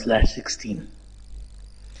 called /16.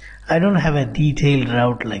 I don't have a detailed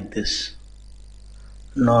route like this,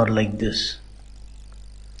 nor like this.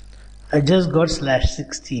 I just got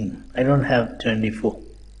 /16. I don't have 24.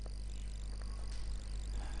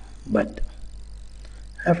 But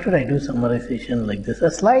after I do summarization like this, a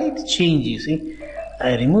slight change, you see,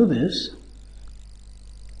 I remove this.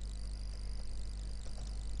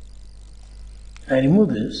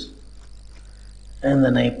 And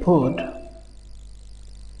then I put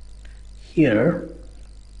here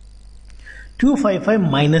 255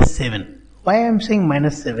 minus 7. Why I am saying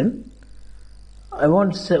minus 7? I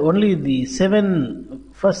want only the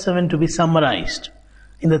first 7 to be summarized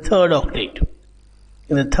in the third octet.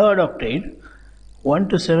 In the third octet, 1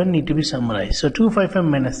 to 7 need to be summarized. So 255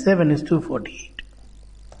 minus 7 is 248.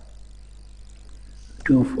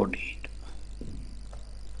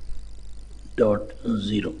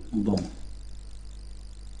 248.0. Boom.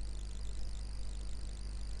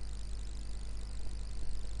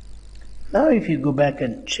 Now if you go back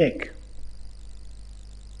and check,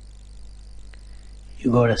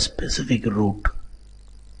 you got a specific route.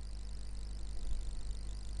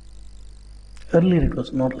 Earlier it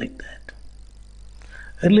was not like that.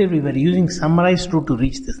 Earlier we were using summarized route to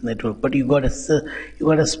reach this network, but you got a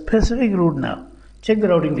specific route now. Check the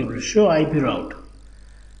routing table. Show IP route.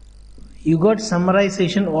 You got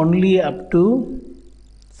summarization only up to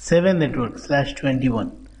 7 network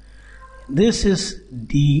 /21. This is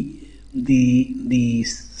the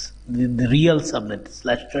real subnet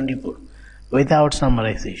 /24 without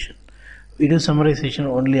summarization. We do summarization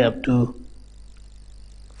only up to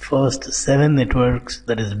first 7 networks,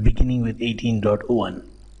 that is beginning with 18.1.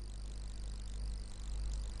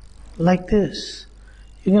 Like this.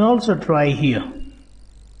 You can also try here.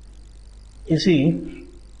 You see,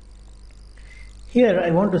 here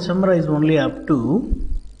I want to summarize only up to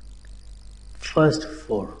first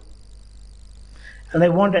 4. And I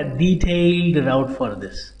want a detailed route for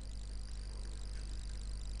this.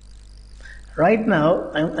 Right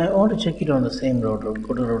now, I want to check it on the same router.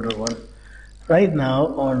 Go to router 1. Right now,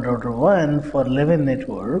 on router 1 for 11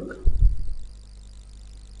 network,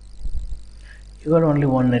 you got only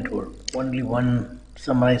one network, only one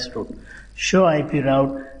summarized route. Show IP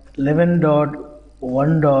route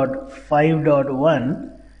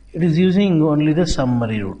 11.1.5.1. It is using only the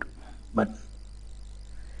summary route. But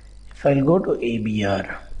if I'll go to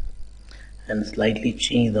ABR and slightly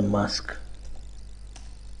change the mask,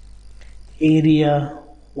 area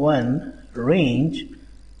 1 range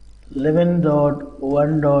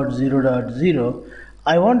 11.1.0.0,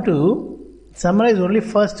 I want to summarize only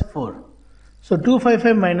first 4. So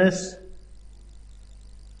 255 minus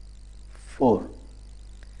 4.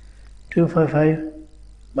 255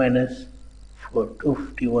 minus 4,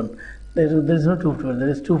 251. There is no 251, there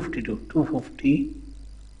is 252.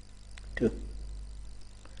 252.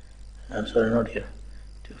 I'm sorry, not here.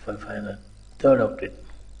 255, the third octet.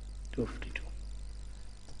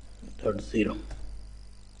 252.0.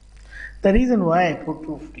 The reason why I put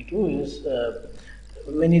 252 is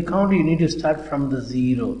when you count, you need to start from the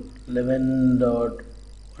 0.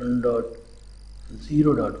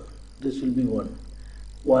 11.1.0.1. This will be 1.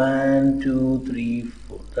 1, 2, 3,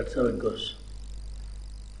 4. That's how it goes.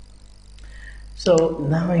 So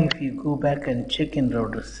now if you go back and check in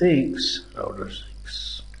router 6,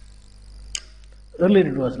 earlier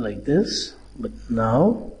it was like this, but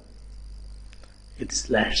now it's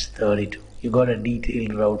 /32. You got a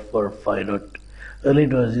detailed route for 5. Earlier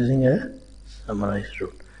it was using a summarized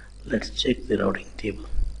route. Let's check the routing table.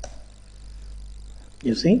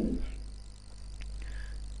 You see,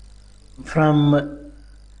 from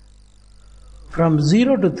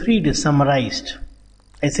 0 to 3 it is summarized.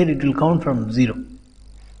 I said it will count from 0.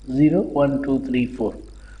 0, 1, 2, 3, 4.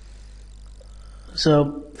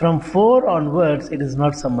 So from 4 onwards it is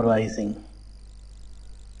not summarizing.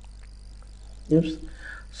 Yes.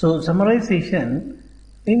 So summarization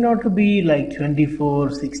need not to be like 24,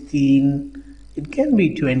 16. It can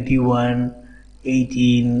be 21,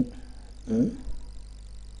 18.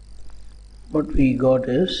 What we got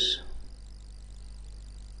is,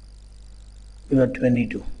 we got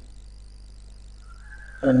 22.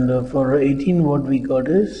 And for 18 what we got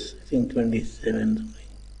is, I think 27 something.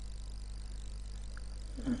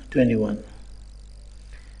 21.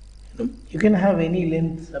 You can have any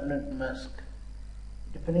length subnet mask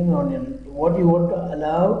depending on what you want to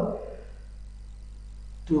allow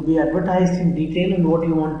to be advertised in detail and what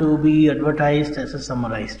you want to be advertised as a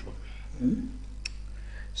summarized one.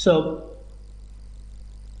 So,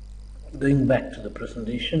 going back to the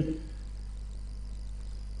presentation.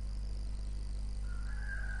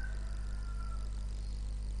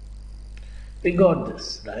 We got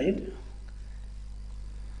this, right?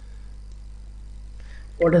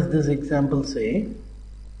 What does this example say?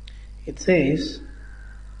 It says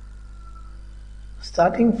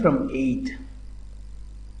starting from 8.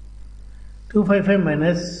 255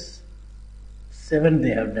 minus 7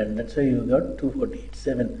 they have done. That's why you got 248.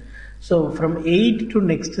 7. So from 8 to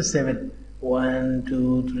next to 7. 1,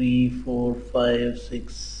 2, 3, 4, 5,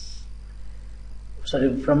 6.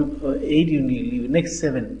 Sorry, from 8 you leave. Next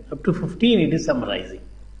 7. Up to 15 it is summarizing.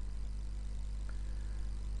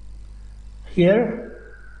 Here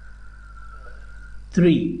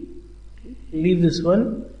 3. Leave this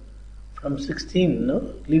one. From 16,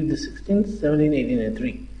 no? Leave the 16, 17, 18 and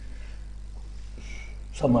 3.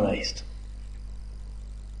 Summarized.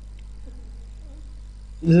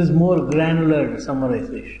 This is more granular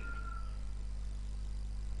summarization.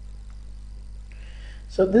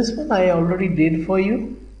 So this one I already did for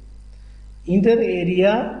you. Inter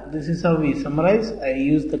area, this is how we summarize. I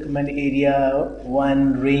use the command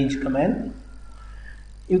area1 range command.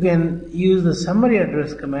 You can use the summary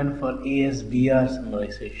address command for ASBR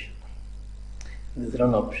summarization. This is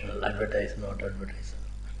all optional, advertise, not advertise.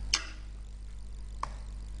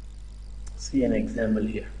 See an example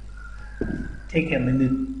here. Take a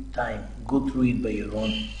minute time, go through it by your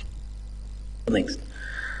own. Next.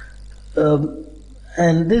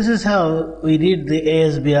 And this is how we did the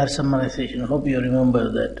ASBR summarization. Hope you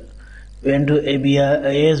remember that. We went to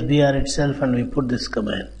ASBR itself and we put this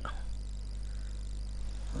command.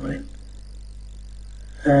 Right.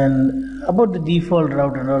 And about the default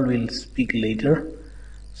route and all we'll speak later.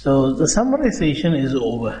 So the summarization is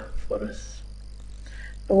over for us.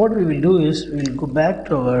 Now what we will do is we'll go back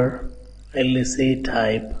to our LSA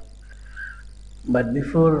type. But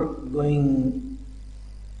before going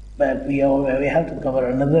back, we have to cover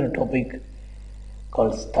another topic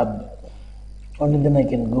called stub. Only then I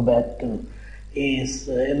can go back to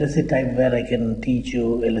LSA type where I can teach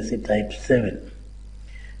you LSA type 7.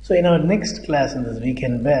 So in our next class in this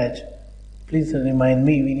weekend batch, please remind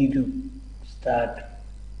me we need to start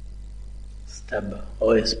stub,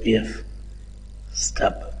 OSPF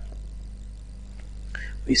stub.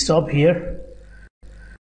 We stop here.